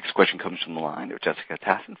you. Our next question comes from the line of Jessica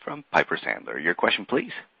Tassan from Piper Sandler. Your question,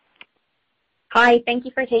 please. Hi, thank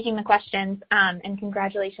you for taking the questions, and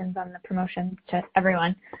congratulations on the promotion to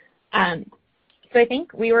everyone. So I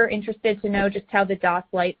think we were interested to know just how the DOS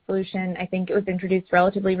Lite solution, I think it was introduced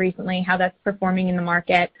relatively recently, how that's performing in the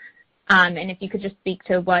market, and if you could just speak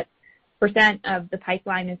to what % of the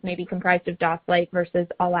pipeline is maybe comprised of DOS Lite versus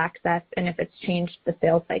All Access, and if it's changed the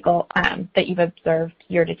sales cycle that you've observed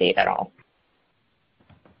year to date at all.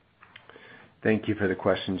 Thank you for the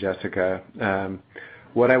question, Jessica.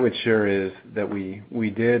 What I would share is that we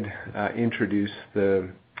did introduce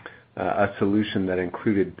a solution that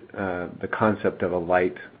included the concept of a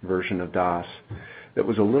light version of DOS that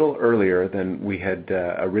was a little earlier than we had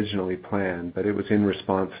originally planned, but it was in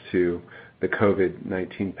response to the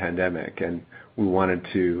COVID-19 pandemic, and we wanted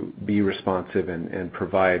to be responsive and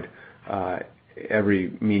provide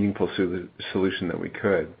every meaningful solution that we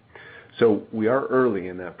could. So we are early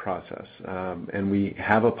in that process, and we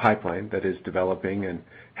have a pipeline that is developing and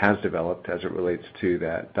has developed as it relates to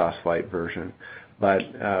that DOS Lite version.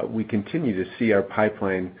 But we continue to see our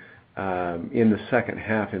pipeline in the second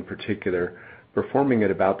half in particular performing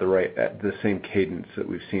at about the same cadence that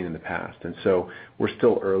we've seen in the past. And so we're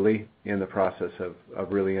still early in the process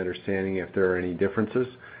of really understanding if there are any differences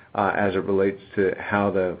as it relates to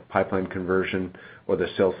how the pipeline conversion or the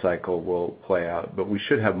sales cycle will play out. But we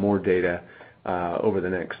should have more data over the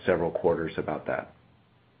next several quarters about that.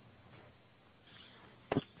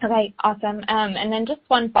 Okay, awesome. And then just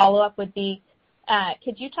one follow-up would be,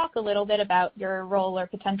 could you talk a little bit about your role or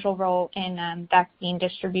potential role in vaccine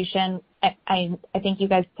distribution? I think you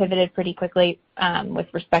guys pivoted pretty quickly with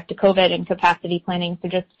respect to COVID and capacity planning. So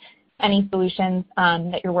just any solutions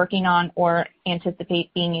that you're working on or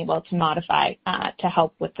anticipate being able to modify to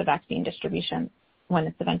help with the vaccine distribution when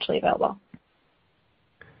it's eventually available.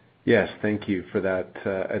 Yes, thank you for that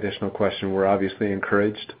additional question. We're obviously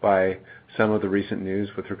encouraged by some of the recent news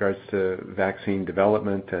with regards to vaccine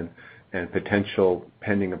development and potential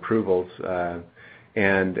pending approvals.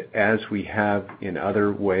 And as we have in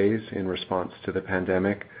other ways in response to the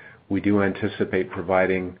pandemic, we do anticipate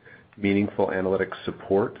providing meaningful analytics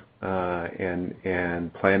support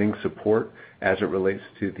and planning support as it relates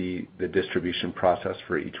to the distribution process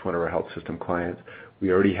for each one of our health system clients. We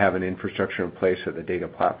already have an infrastructure in place at the data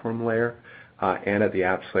platform layer and at the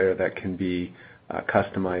apps layer that can be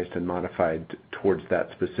customized and modified towards that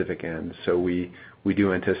specific end. So we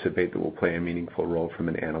do anticipate that we'll play a meaningful role from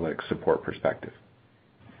an analytics support perspective.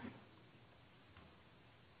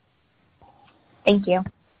 Thank you.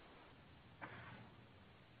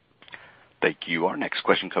 Thank you. Our next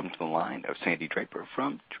question comes from the line of Sandy Draper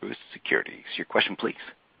from Truist Securities. Your question, please.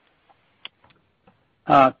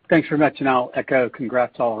 Thanks very much, and I'll echo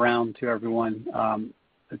congrats all around to everyone.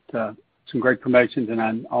 It's some great promotions, and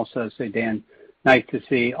I'd also say, Dan, nice to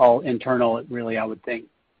see all internal. It really, I would think,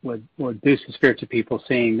 would boost the spirits of people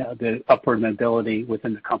seeing the upward mobility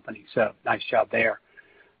within the company. So nice job there.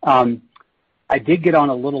 I did get on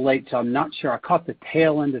a little late, so I'm not sure. I caught the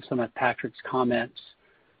tail end of some of Patrick's comments,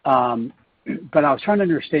 but I was trying to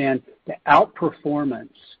understand the outperformance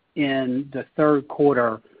in the third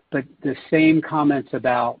quarter, but the same comments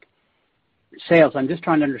about sales. I'm just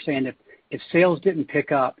trying to understand if sales didn't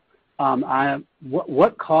pick up,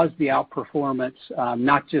 what caused the outperformance,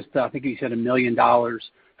 not just, I think you said $1 million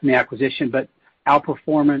from the acquisition, but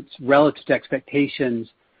outperformance relative to expectations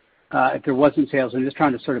if there wasn't sales. I'm just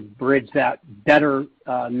trying to sort of bridge that better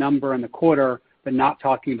number in the quarter, but not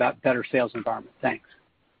talking about better sales environment. Thanks.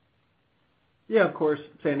 Yeah, of course,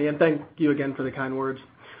 Sandy, and thank you again for the kind words.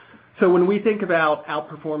 So when we think about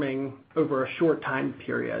outperforming over a short time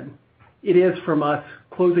period, it is from us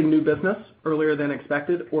closing new business earlier than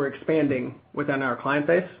expected or expanding within our client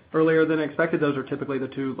base earlier than expected. Those are typically the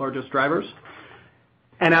two largest drivers.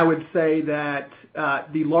 And I would say that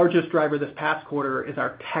the largest driver this past quarter is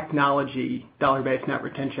our technology dollar-based net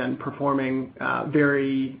retention performing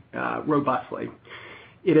very robustly.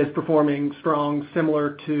 It is performing strong,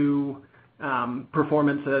 similar to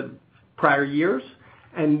performance of prior years.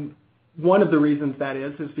 And one of the reasons that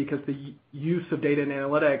is because the use of data and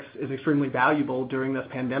analytics is extremely valuable during this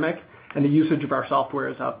pandemic, and the usage of our software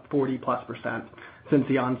is up 40+% since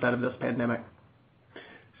the onset of this pandemic.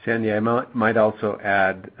 Sandy, I might also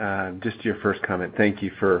add, just to your first comment, thank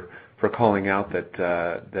you for calling out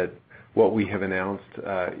that what we have announced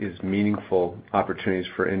is meaningful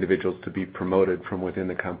opportunities for individuals to be promoted from within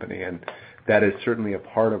the company. And that is certainly a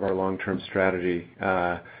part of our long-term strategy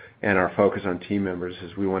and our focus on team members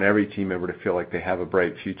is we want every team member to feel like they have a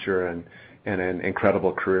bright future and an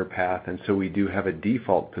incredible career path. And so we do have a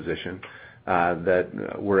default position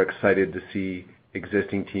that we're excited to see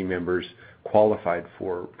existing team members qualified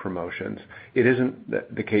for promotions. It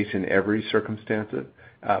isn't the case in every circumstance,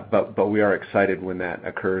 but we are excited when that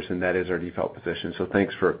occurs, and that is our default position. So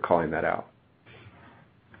thanks for calling that out.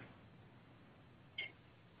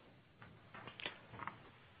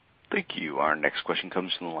 Thank you. Our next question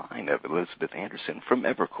comes from the line of Elizabeth Anderson from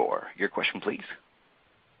Evercore. Your question, please.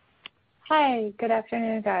 Hi, good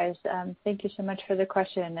afternoon, guys. Thank you so much for the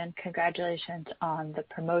question and congratulations on the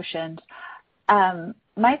promotions.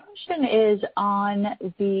 My question is on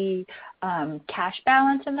the cash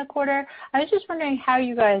balance in the quarter. I was just wondering how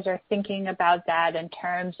you guys are thinking about that in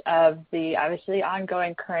terms of the obviously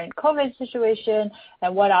ongoing current COVID situation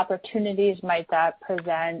and what opportunities might that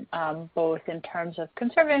present both in terms of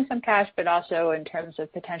conserving some cash but also in terms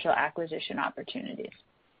of potential acquisition opportunities.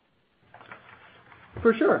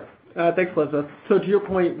 For sure. Thanks, Elizabeth. So to your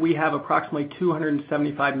point, we have approximately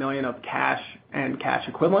 $275 million of cash and cash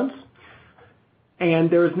equivalents.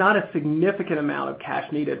 And there is not a significant amount of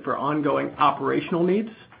cash needed for ongoing operational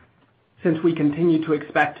needs since we continue to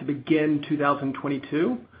expect to begin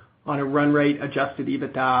 2022 on a run rate adjusted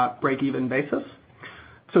EBITDA break-even basis.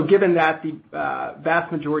 So given that the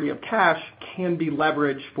vast majority of cash can be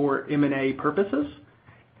leveraged for M&A purposes,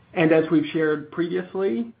 and as we've shared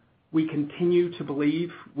previously, we continue to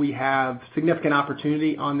believe we have significant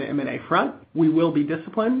opportunity on the M&A front. We will be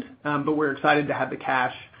disciplined, but we're excited to have the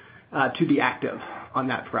cash to be active on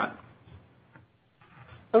that front.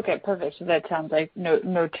 Okay, perfect. So that sounds like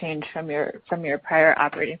no change from your prior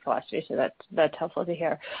operating philosophy. So that's helpful to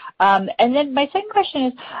hear. And then my second question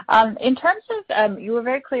is, in terms of you were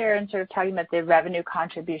very clear in sort of talking about the revenue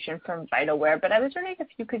contribution from Vitalware, but I was wondering if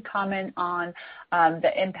you could comment on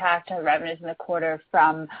the impact on revenues in the quarter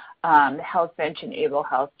from HealthBench and Able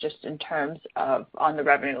Health, just in terms of on the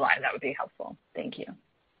revenue line. That would be helpful. Thank you.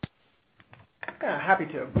 Yeah, happy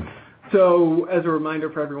to. So as a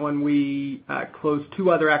reminder for everyone, we closed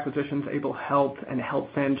two other acquisitions, Able Health and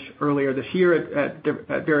HealthBench, earlier this year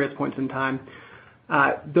at various points in time.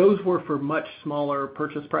 Those were for much smaller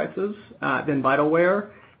purchase prices than Vitalware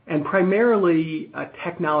and primarily a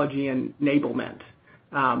technology enablement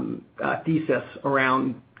thesis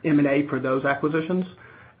around M&A for those acquisitions.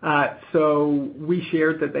 So we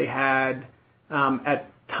shared that they had,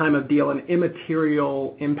 at time of deal, an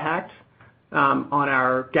immaterial impact on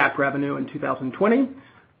our GAAP revenue in 2020,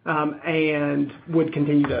 and would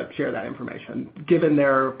continue to share that information. Given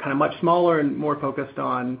they're kind of much smaller and more focused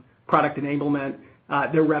on product enablement,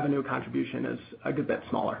 their revenue contribution is a good bit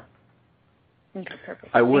smaller. Okay,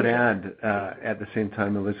 perfect. I would add at the same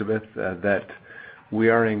time, Elizabeth, that we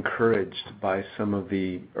are encouraged by some of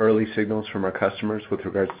the early signals from our customers with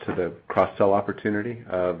regards to the cross-sell opportunity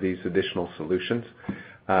of these additional solutions.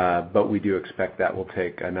 But we do expect that will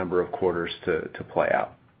take a number of quarters to play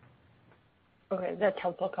out. Okay, that's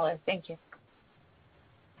helpful color. Thank you.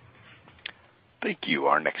 Thank you.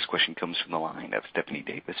 Our next question comes from the line of Stephanie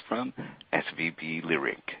Davis from SVB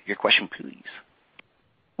Leerink. Your question, please.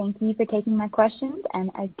 Thank you for taking my questions. And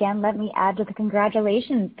again, let me add to the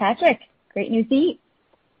congratulations. Patrick, great new seat.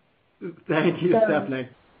 Thank you, Stephanie.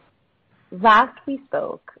 Last we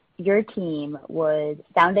spoke, your team was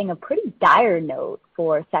sounding a pretty dire note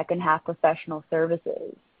for second half professional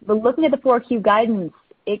services. But looking at the 4Q guidance,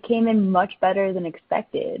 it came in much better than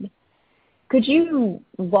expected. Could you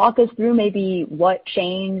walk us through maybe what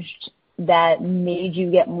changed that made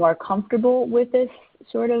you get more comfortable with this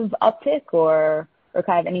sort of uptick or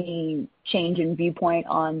kind of any change in viewpoint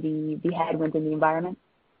on the headwinds in the environment?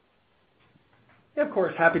 Yeah, of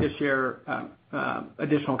course, happy to share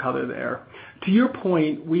additional color there. To your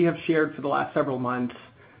point, we have shared for the last several months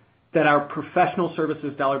that our professional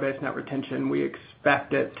services dollar-based net retention, we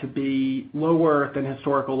expect it to be lower than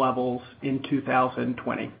historical levels in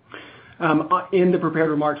 2020. In the prepared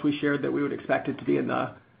remarks, we shared that we would expect it to be in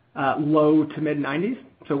the low to mid-90s,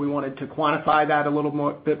 so we wanted to quantify that a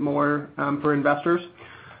little bit more for investors.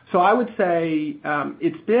 So I would say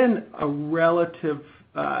it's been a relative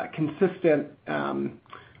consistent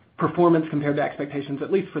performance compared to expectations,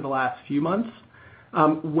 at least for the last few months.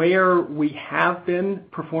 Where we have been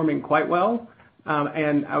performing quite well,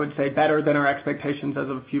 and I would say better than our expectations as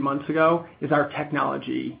of a few months ago, is our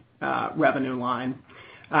technology revenue line.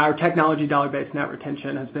 Our technology dollar-based net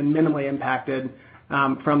retention has been minimally impacted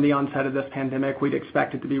from the onset of this pandemic. We'd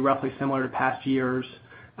expect it to be roughly similar to past years,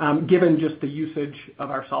 given just the usage of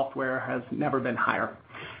our software has never been higher.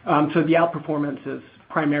 So the outperformance is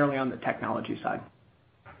primarily on the technology side.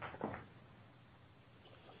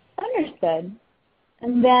 Understood.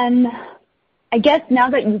 And then I guess now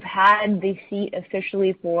that you've had the seat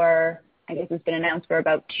officially for, I guess it's been announced for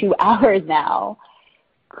about 2 hours now,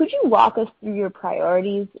 could you walk us through your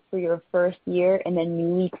priorities for your first year in the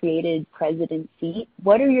newly created president seat?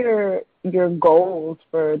 What are your goals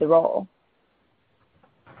for the role?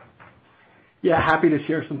 Yeah, happy to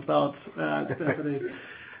share some thoughts, Stephanie.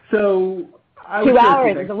 So 2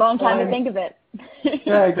 hours is a long time to think of it.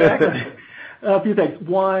 Yeah, exactly. A few things.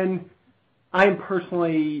 One, I'm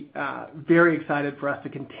personally very excited for us to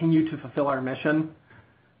continue to fulfill our mission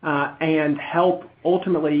and help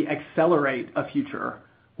ultimately accelerate a future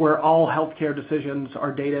where all healthcare decisions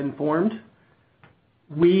are data informed.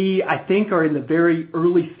 We, I think, are in the very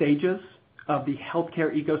early stages of the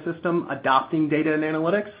healthcare ecosystem adopting data and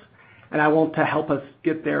analytics, and I want to help us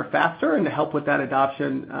get there faster and to help with that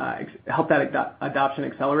adoption, adoption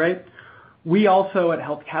accelerate. We also at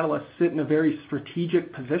Health Catalyst sit in a very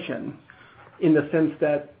strategic position in the sense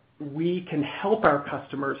that we can help our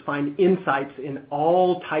customers find insights in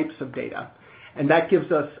all types of data. And that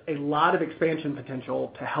gives us a lot of expansion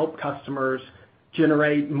potential to help customers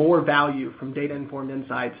generate more value from data-informed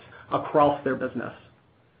insights across their business.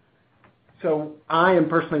 So I am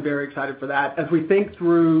personally very excited for that. As we think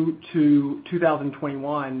through to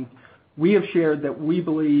 2021, we have shared that we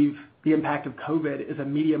believe the impact of COVID is a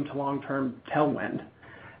medium to long-term tailwind,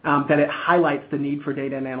 that it highlights the need for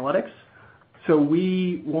data and analytics. So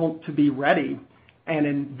we want to be ready and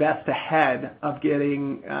invest ahead of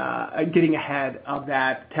getting ahead of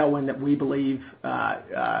that tailwind that we believe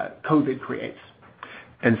COVID creates.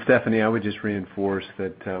 And Stephanie, I would just reinforce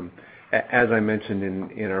that, as I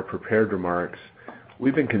mentioned in our prepared remarks,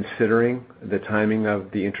 we've been considering the timing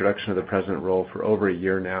of the introduction of the president role for over a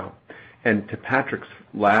year now. And to Patrick's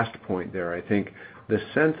last point there, I think the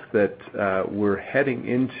sense that we're heading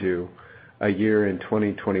into a year in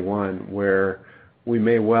 2021 where we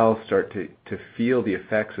may well start to feel the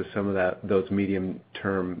effects of some of those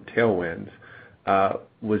medium-term tailwinds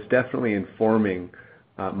was definitely informing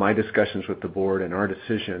my discussions with the board and our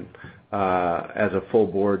decision as a full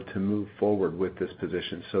board to move forward with this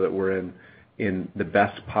position so that we're in the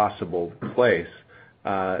best possible place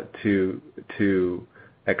to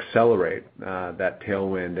accelerate that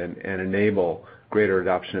tailwind and enable greater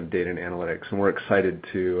adoption of data and analytics. And we're excited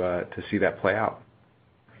to see that play out.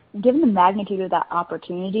 Given the magnitude of that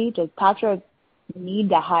opportunity, does Patrick need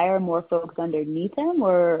to hire more folks underneath him,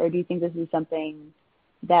 or do you think this is something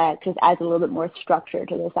that just adds a little bit more structure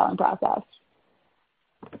to the selling process?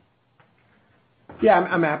 Yeah,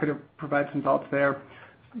 I'm happy to provide some thoughts there.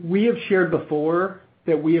 We have shared before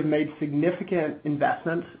that we have made significant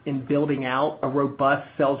investments in building out a robust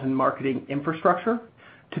sales and marketing infrastructure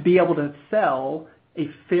to be able to sell a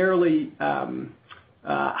fairly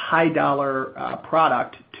high dollar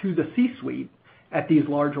product to the C-suite at these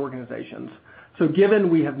large organizations. So given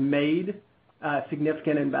we have made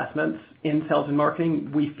significant investments in sales and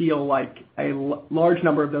marketing, we feel like a large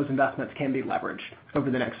number of those investments can be leveraged over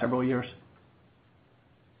the next several years.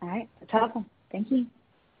 All right, that's helpful. Thank you.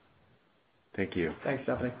 Thank you. Thanks,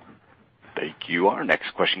 Stephanie. Thank you. Our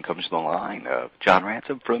next question comes from the line of John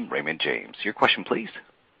Ransom from Raymond James. Your question, please.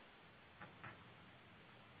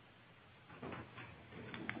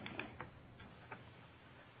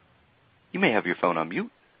 You may have your phone on mute.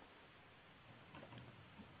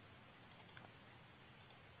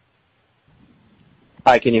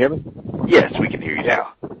 Hi, can you hear me? Yes, we can hear you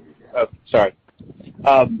now. Oh, sorry.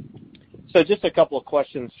 So just a couple of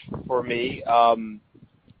questions for me.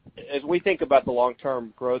 As we think about the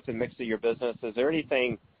long-term growth and mix of your business, is there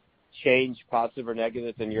anything change, positive or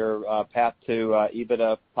negative, in your path to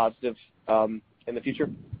EBITDA positive in the future?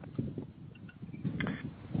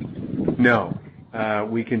 No.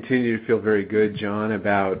 We continue to feel very good, John,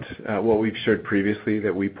 about what we've shared previously,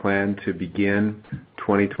 that we plan to begin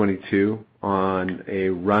 2022 on a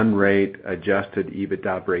run rate adjusted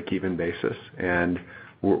EBITDA break-even basis, and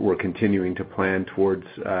we're continuing to plan towards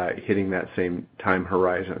hitting that same time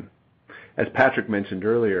horizon. As Patrick mentioned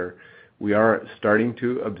earlier, we are starting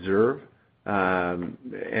to observe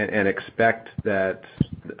and expect that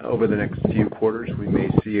over the next few quarters we may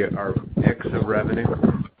see our mix of revenue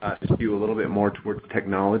skew a little bit more towards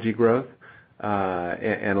technology growth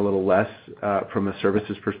and a little less from a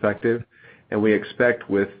services perspective. And we expect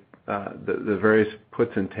with the various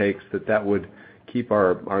puts and takes that would keep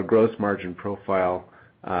our gross margin profile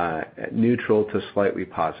neutral to slightly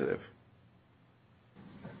positive.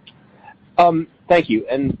 Thank you.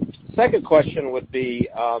 Second question would be,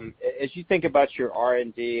 as you think about your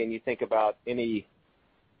R&D and you think about any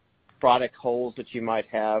product holes that you might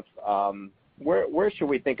have, where should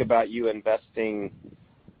we think about you investing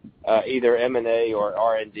either M&A or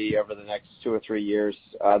R&D over the next 2 or 3 years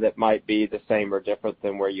that might be the same or different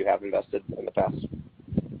than where you have invested in the past?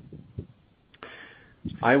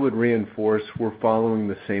 I would reinforce we're following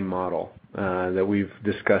the same model that we've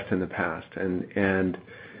discussed in the past, and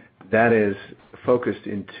that is focused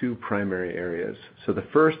in 2 primary areas. So the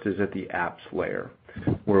first is at the apps layer,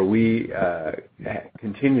 where we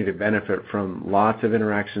continue to benefit from lots of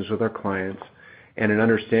interactions with our clients and an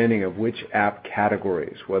understanding of which app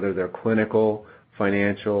categories, whether they're clinical,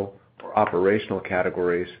 financial, or operational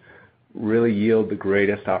categories, really yield the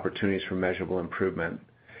greatest opportunities for measurable improvement.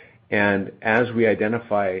 And as we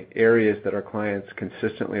identify areas that our clients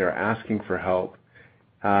consistently are asking for help,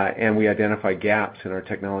 and we identify gaps in our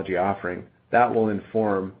technology offering, that will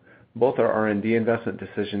inform both our R&D investment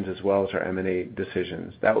decisions as well as our M&A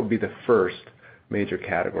decisions. That would be the first major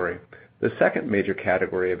category. The second major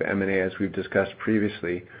category of M&A, as we've discussed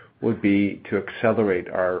previously, would be to accelerate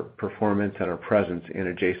our performance and our presence in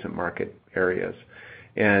adjacent market areas.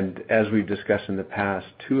 And as we've discussed in the past,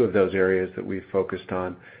 2 of those areas that we've focused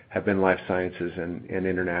on have been life sciences and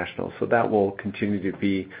international. So that will continue to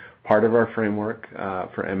be part of our framework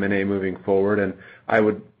for M&A moving forward. And I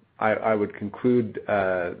would conclude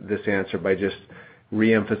this answer by just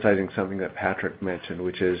re-emphasizing something that Patrick mentioned,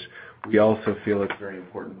 which is we also feel it's very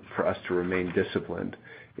important for us to remain disciplined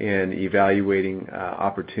in evaluating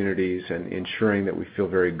opportunities and ensuring that we feel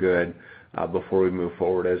very good before we move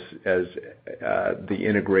forward, as the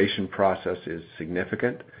integration process is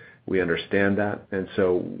significant. We understand that, and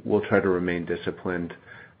so we'll try to remain disciplined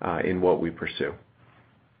in what we pursue.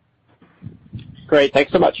 Great.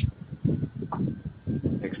 Thanks so much.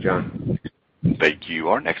 Thanks, John. Thank you.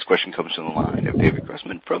 Our next question comes from the line of David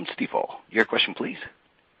Grossman from Stifel. Your question, please.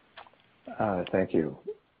 Thank you.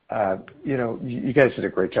 You guys did a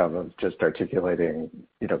great job of just articulating,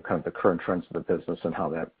 kind of the current trends of the business and how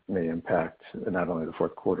that may impact not only the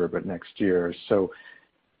fourth quarter but next year. So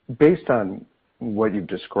based on what you've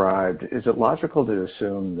described, is it logical to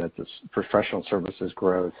assume that this professional services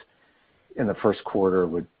growth in the first quarter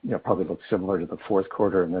would probably look similar to the fourth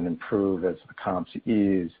quarter and then improve as the comps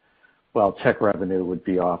ease, while tech revenue would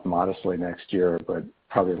be off modestly next year, but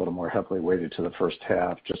probably a little more heavily weighted to the first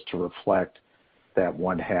half just to reflect that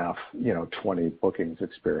 1/2, 20 bookings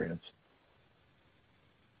experience?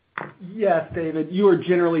 Yes, David, you are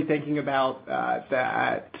generally thinking about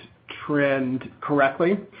that trend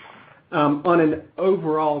correctly. On an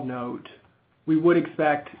overall note, we would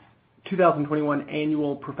expect 2021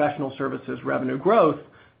 annual professional services revenue growth,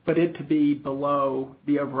 but it to be below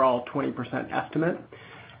the overall 20% estimate.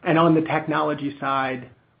 And on the technology side,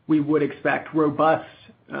 we would expect robust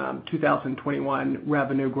 2021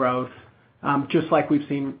 revenue growth, just like we've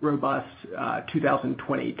seen robust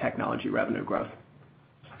 2020 technology revenue growth.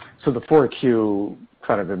 So the 4Q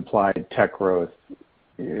kind of implied tech growth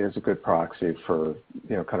is a good proxy for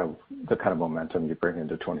kind of the kind of momentum you bring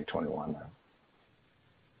into 2021 now.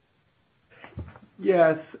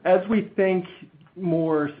 Yes. As we think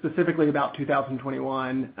more specifically about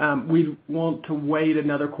 2021, we want to wait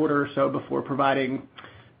another quarter or so before providing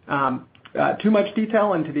too much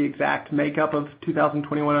detail into the exact makeup of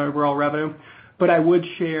 2021 overall revenue. But I would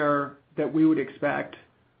share that we would expect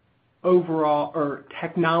overall or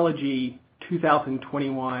technology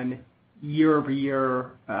 2021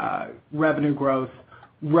 year-over-year revenue growth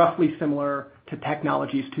roughly similar to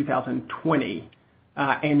technology's 2020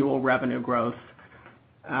 annual revenue growth,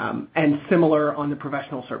 and similar on the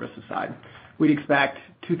professional services side. We'd expect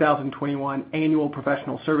 2021 annual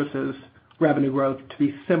professional services revenue growth to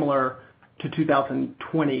be similar to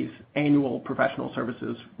 2020's annual professional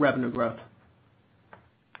services revenue growth.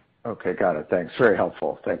 Okay, got it. Thanks. Very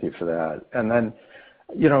helpful. Thank you for that. And then,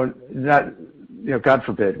 God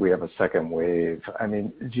forbid we have a second wave. I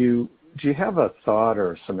mean, do you have a thought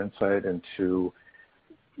or some insight into,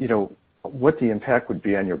 what the impact would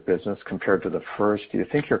be on your business compared to the first? Do you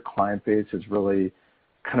think your client base is really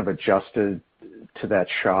kind of adjusted to that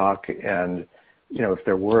shock? And, if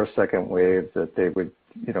there were a second wave, that they would,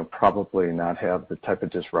 probably not have the type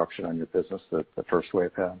of disruption on your business that the first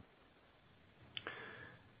wave had?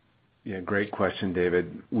 Yeah, great question,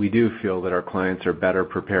 David. We do feel that our clients are better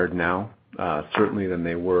prepared now, certainly than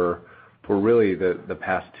they were for really the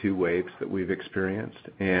past 2 waves that we've experienced.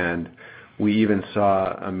 And we even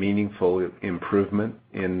saw a meaningful improvement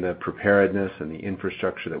in the preparedness and the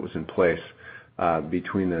infrastructure that was in place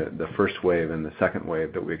between the first wave and the second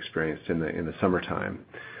wave that we experienced in the summertime.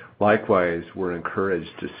 Likewise, we're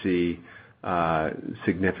encouraged to see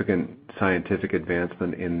significant scientific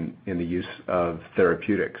advancement in the use of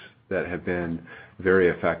therapeutics that have been very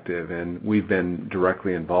effective, and we've been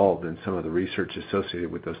directly involved in some of the research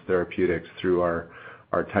associated with those therapeutics through our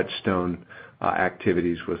Touchstone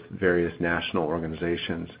activities with various national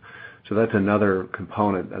organizations. So that's another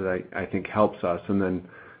component that I think helps us, and then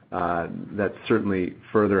that's certainly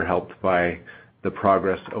further helped by the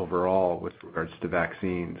progress overall with regards to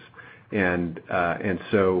vaccines. And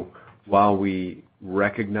so while we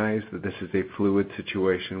recognize that this is a fluid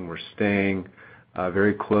situation, we're staying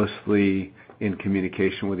very closely in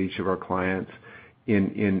communication with each of our clients.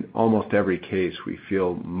 In almost every case, we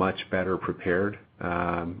feel much better prepared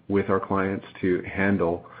with our clients to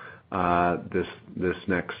handle this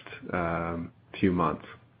next few months.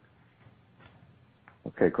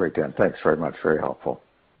 Okay, great, Dan. Thanks very much. Very helpful.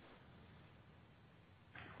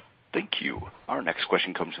 Thank you. Our next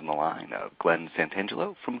question comes from the line of Glenn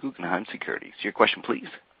Santangelo from Guggenheim Securities. Your question, please.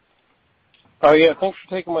 Oh, yeah. Thanks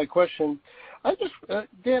for taking my question.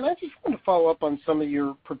 Dan, I just want to follow up on some of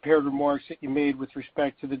your prepared remarks that you made with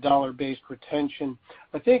respect to the dollar-based retention.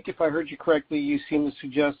 I think if I heard you correctly, you seem to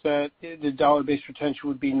suggest that the dollar-based retention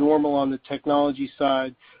would be normal on the technology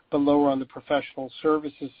side, but lower on the professional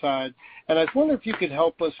services side. And I was wondering if you could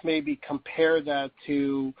help us maybe compare that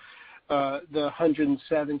to the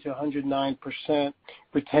 107 to 109%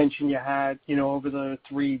 retention you had, over the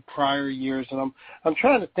 3 prior years. And I'm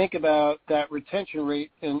trying to think about that retention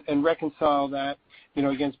rate and reconcile that,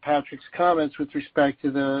 against Patrick's comments with respect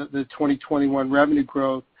to the 2021 revenue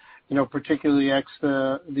growth, particularly ex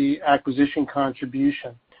the acquisition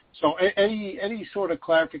contribution. So any sort of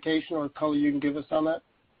clarification or color you can give us on that?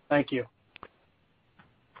 Thank you.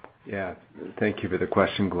 Yeah, thank you for the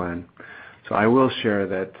question, Glenn. So I will share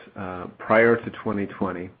that prior to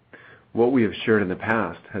 2020, what we have shared in the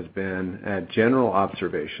past has been a general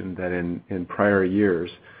observation that in prior years,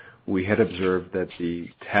 we had observed that the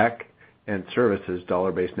tech and services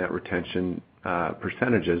dollar-based net retention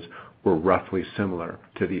percentages were roughly similar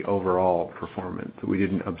to the overall performance. We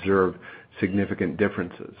didn't observe significant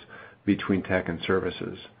differences between tech and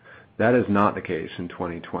services. That is not the case in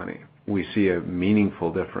 2020. We see a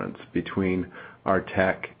meaningful difference between our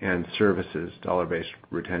tech and services dollar-based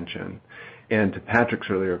retention. And to Patrick's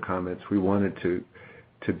earlier comments, we wanted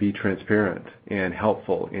to be transparent and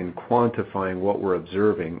helpful in quantifying what we're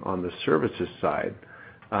observing on the services side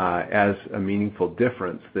as a meaningful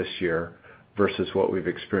difference this year versus what we've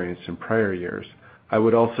experienced in prior years. I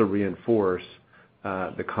would also reinforce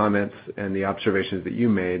the comments and the observations that you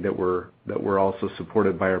made that were also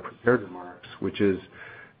supported by our prepared remarks, which is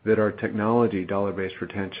that our technology dollar-based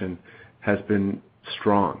retention has been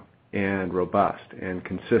strong and robust and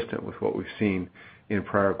consistent with what we've seen in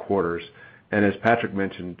prior quarters. And as Patrick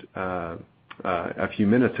mentioned a few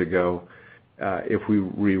minutes ago, if we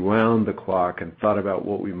rewound the clock and thought about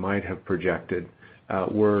what we might have projected,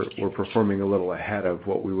 we're performing a little ahead of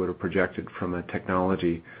what we would have projected from a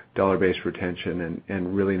technology dollar-based retention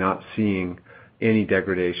and really not seeing any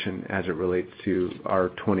degradation as it relates to our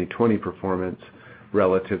 2020 performance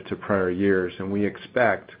relative to prior years. And we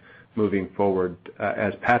expect moving forward,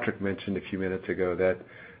 as Patrick mentioned a few minutes ago,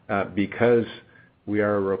 that because we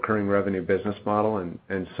are a recurring revenue business model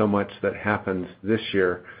and so much that happens this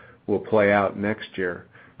year will play out next year,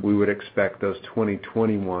 we would expect those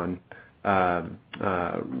 2021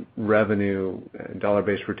 revenue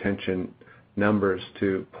dollar-based retention numbers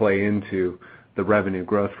to play into the revenue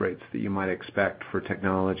growth rates that you might expect for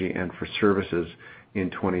technology and for services in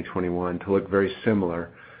 2021 to look very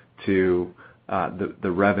similar to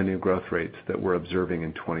the revenue growth rates that we're observing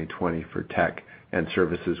in 2020 for tech and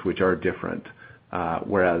services, which are different,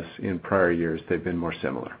 whereas in prior years they've been more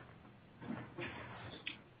similar.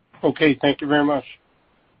 Okay, thank you very much.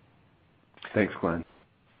 Thanks, Glenn.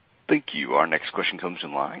 Thank you. Our next question comes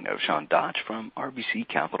in line of Sean Dodge from RBC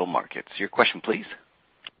Capital Markets. Your question, please.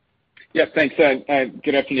 Yes, thanks.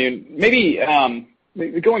 Good afternoon. Maybe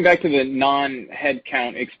going back to the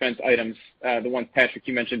non-headcount expense items, the ones, Patrick,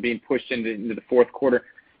 you mentioned being pushed into the fourth quarter.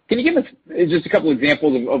 Can you give us just a couple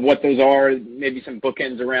examples of what those are, maybe some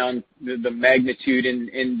bookends around the magnitude,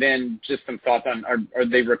 and then just some thoughts on are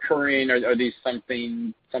they recurring? Are these some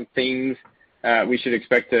things we should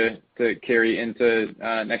expect to carry into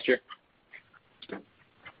next year?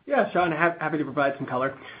 Yeah, Sean, happy to provide some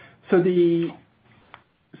color. So the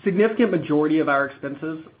significant majority of our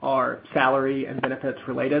expenses are salary and benefits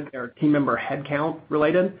related. They're team member headcount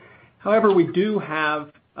related. However, we do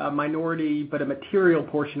have a minority but a material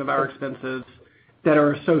portion of our expenses that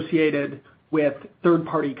are associated with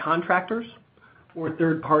third-party contractors or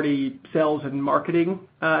third-party sales and marketing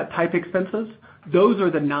type expenses. Those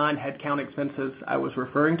are the non-headcount expenses I was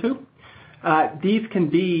referring to. These can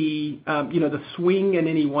be, the swing in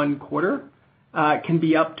any one quarter can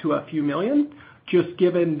be up to a few million, just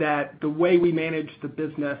given that the way we manage the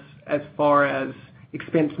business as far as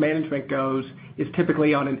expense management goes is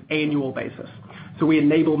typically on an annual basis. So we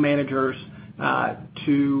enable managers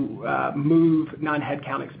to move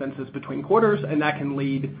non-headcount expenses between quarters, and that can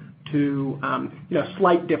lead to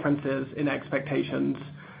slight differences in expectations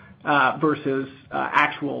versus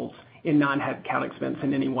actuals in non-headcount expense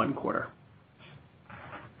in any one quarter.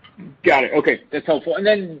 Got it. Okay, that's helpful. And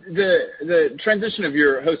then the transition of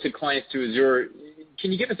your hosted clients to Azure,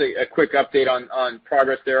 can you give us a quick update on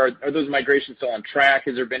progress there? Are those migrations still on track?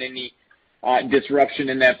 Has there been any disruption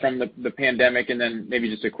in that from the pandemic? And then maybe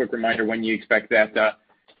just a quick reminder when you expect that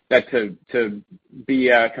to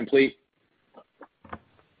be complete.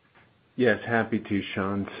 Yes, happy to,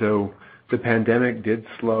 Sean. So the pandemic did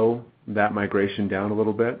slow that migration down a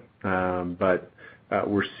little bit, but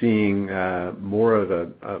we're seeing more of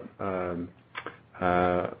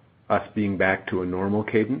us being back to a normal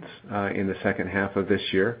cadence in the second half of this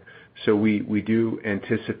year. So we do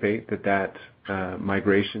anticipate that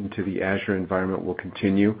migration to the Azure environment will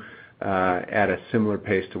continue at a similar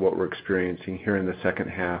pace to what we're experiencing here in the second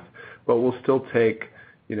half, but will still take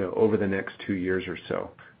over the next 2 years or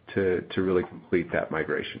so to really complete that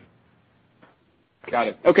migration. Got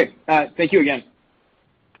it. Okay. Thank you again.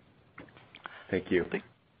 Thank you.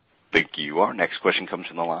 Thank you. Our next question comes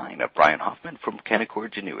from the line of Brian Hoffman from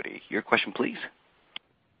Canaccord Genuity. Your question, please.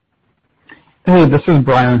 Hey, this is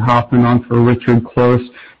Brian Hoffman on for Richard Close.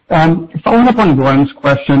 Following up on Glenn's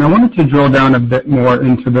question, I wanted to drill down a bit more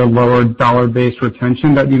into the lower dollar-based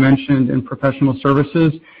retention that you mentioned in professional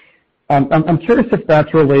services. I'm curious if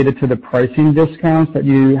that's related to the pricing discounts that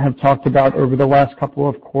you have talked about over the last couple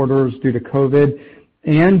of quarters due to COVID,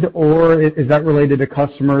 or is that related to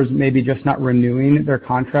customers maybe just not renewing their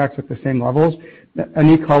contracts at the same levels?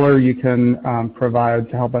 Any color you can provide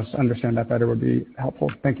to help us understand that better would be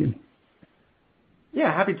helpful. Thank you.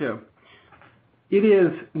 Yeah, happy to. It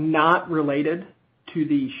is not related to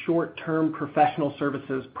the short-term professional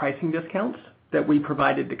services pricing discounts that we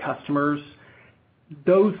provided to customers.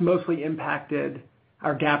 Those mostly impacted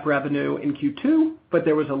our GAAP revenue in Q2, but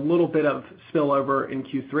there was a little bit of spillover in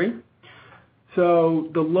Q3. So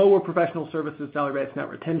the lower professional services dollar-based net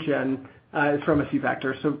retention is from a few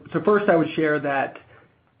factors. So first I would share that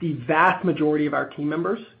the vast majority of our team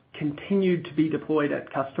members continued to be deployed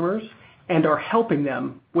at customers and are helping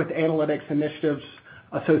them with analytics initiatives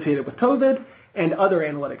associated with COVID and other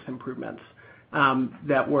analytics improvements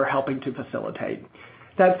that we're helping to facilitate.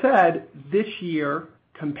 That said, this year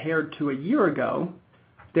compared to a year ago,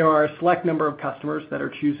 there are a select number of customers that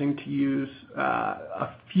are choosing to use a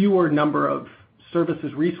fewer number of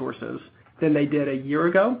services resources than they did a year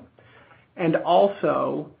ago. And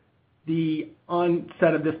also, the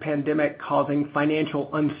onset of this pandemic causing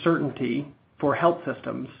financial uncertainty for health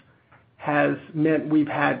systems has meant we've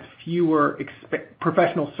had fewer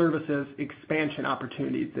professional services expansion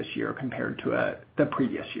opportunities this year compared to the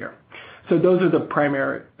previous year. So those are the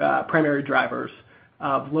primary drivers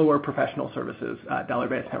of lower professional services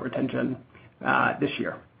dollar-based net retention this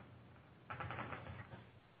year.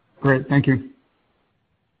 Great, thank you.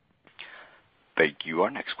 Thank you.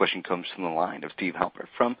 Our next question comes from the line of Steve Halper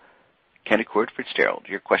from Canaccord Fitzgerald.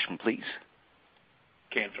 Your question, please.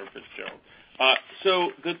 Cantor Fitzgerald.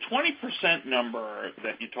 So the 20% number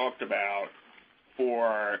that you talked about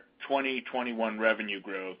for 2021 revenue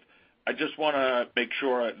growth, I just want to make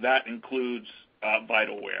sure that includes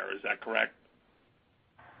Vitalware. Is that correct?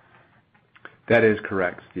 That is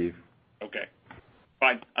correct, Steve. Okay.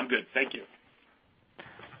 Fine. I'm good. Thank you.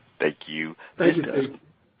 Thank you. Thank you, This does Steve.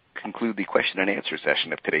 conclude the question and answer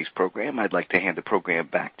session of today's program. I'd like to hand the program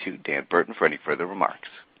back to Dan Burton for any further remarks.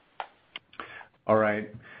 All right.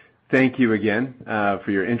 Thank you again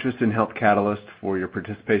for your interest in Health Catalyst, for your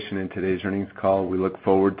participation in today's earnings call. We look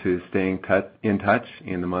forward to staying in touch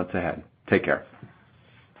in the months ahead. Take care.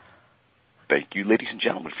 Thank you, ladies and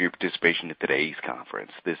gentlemen, for your participation in today's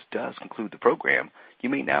conference. This does conclude the program. You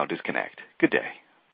may now disconnect. Good day.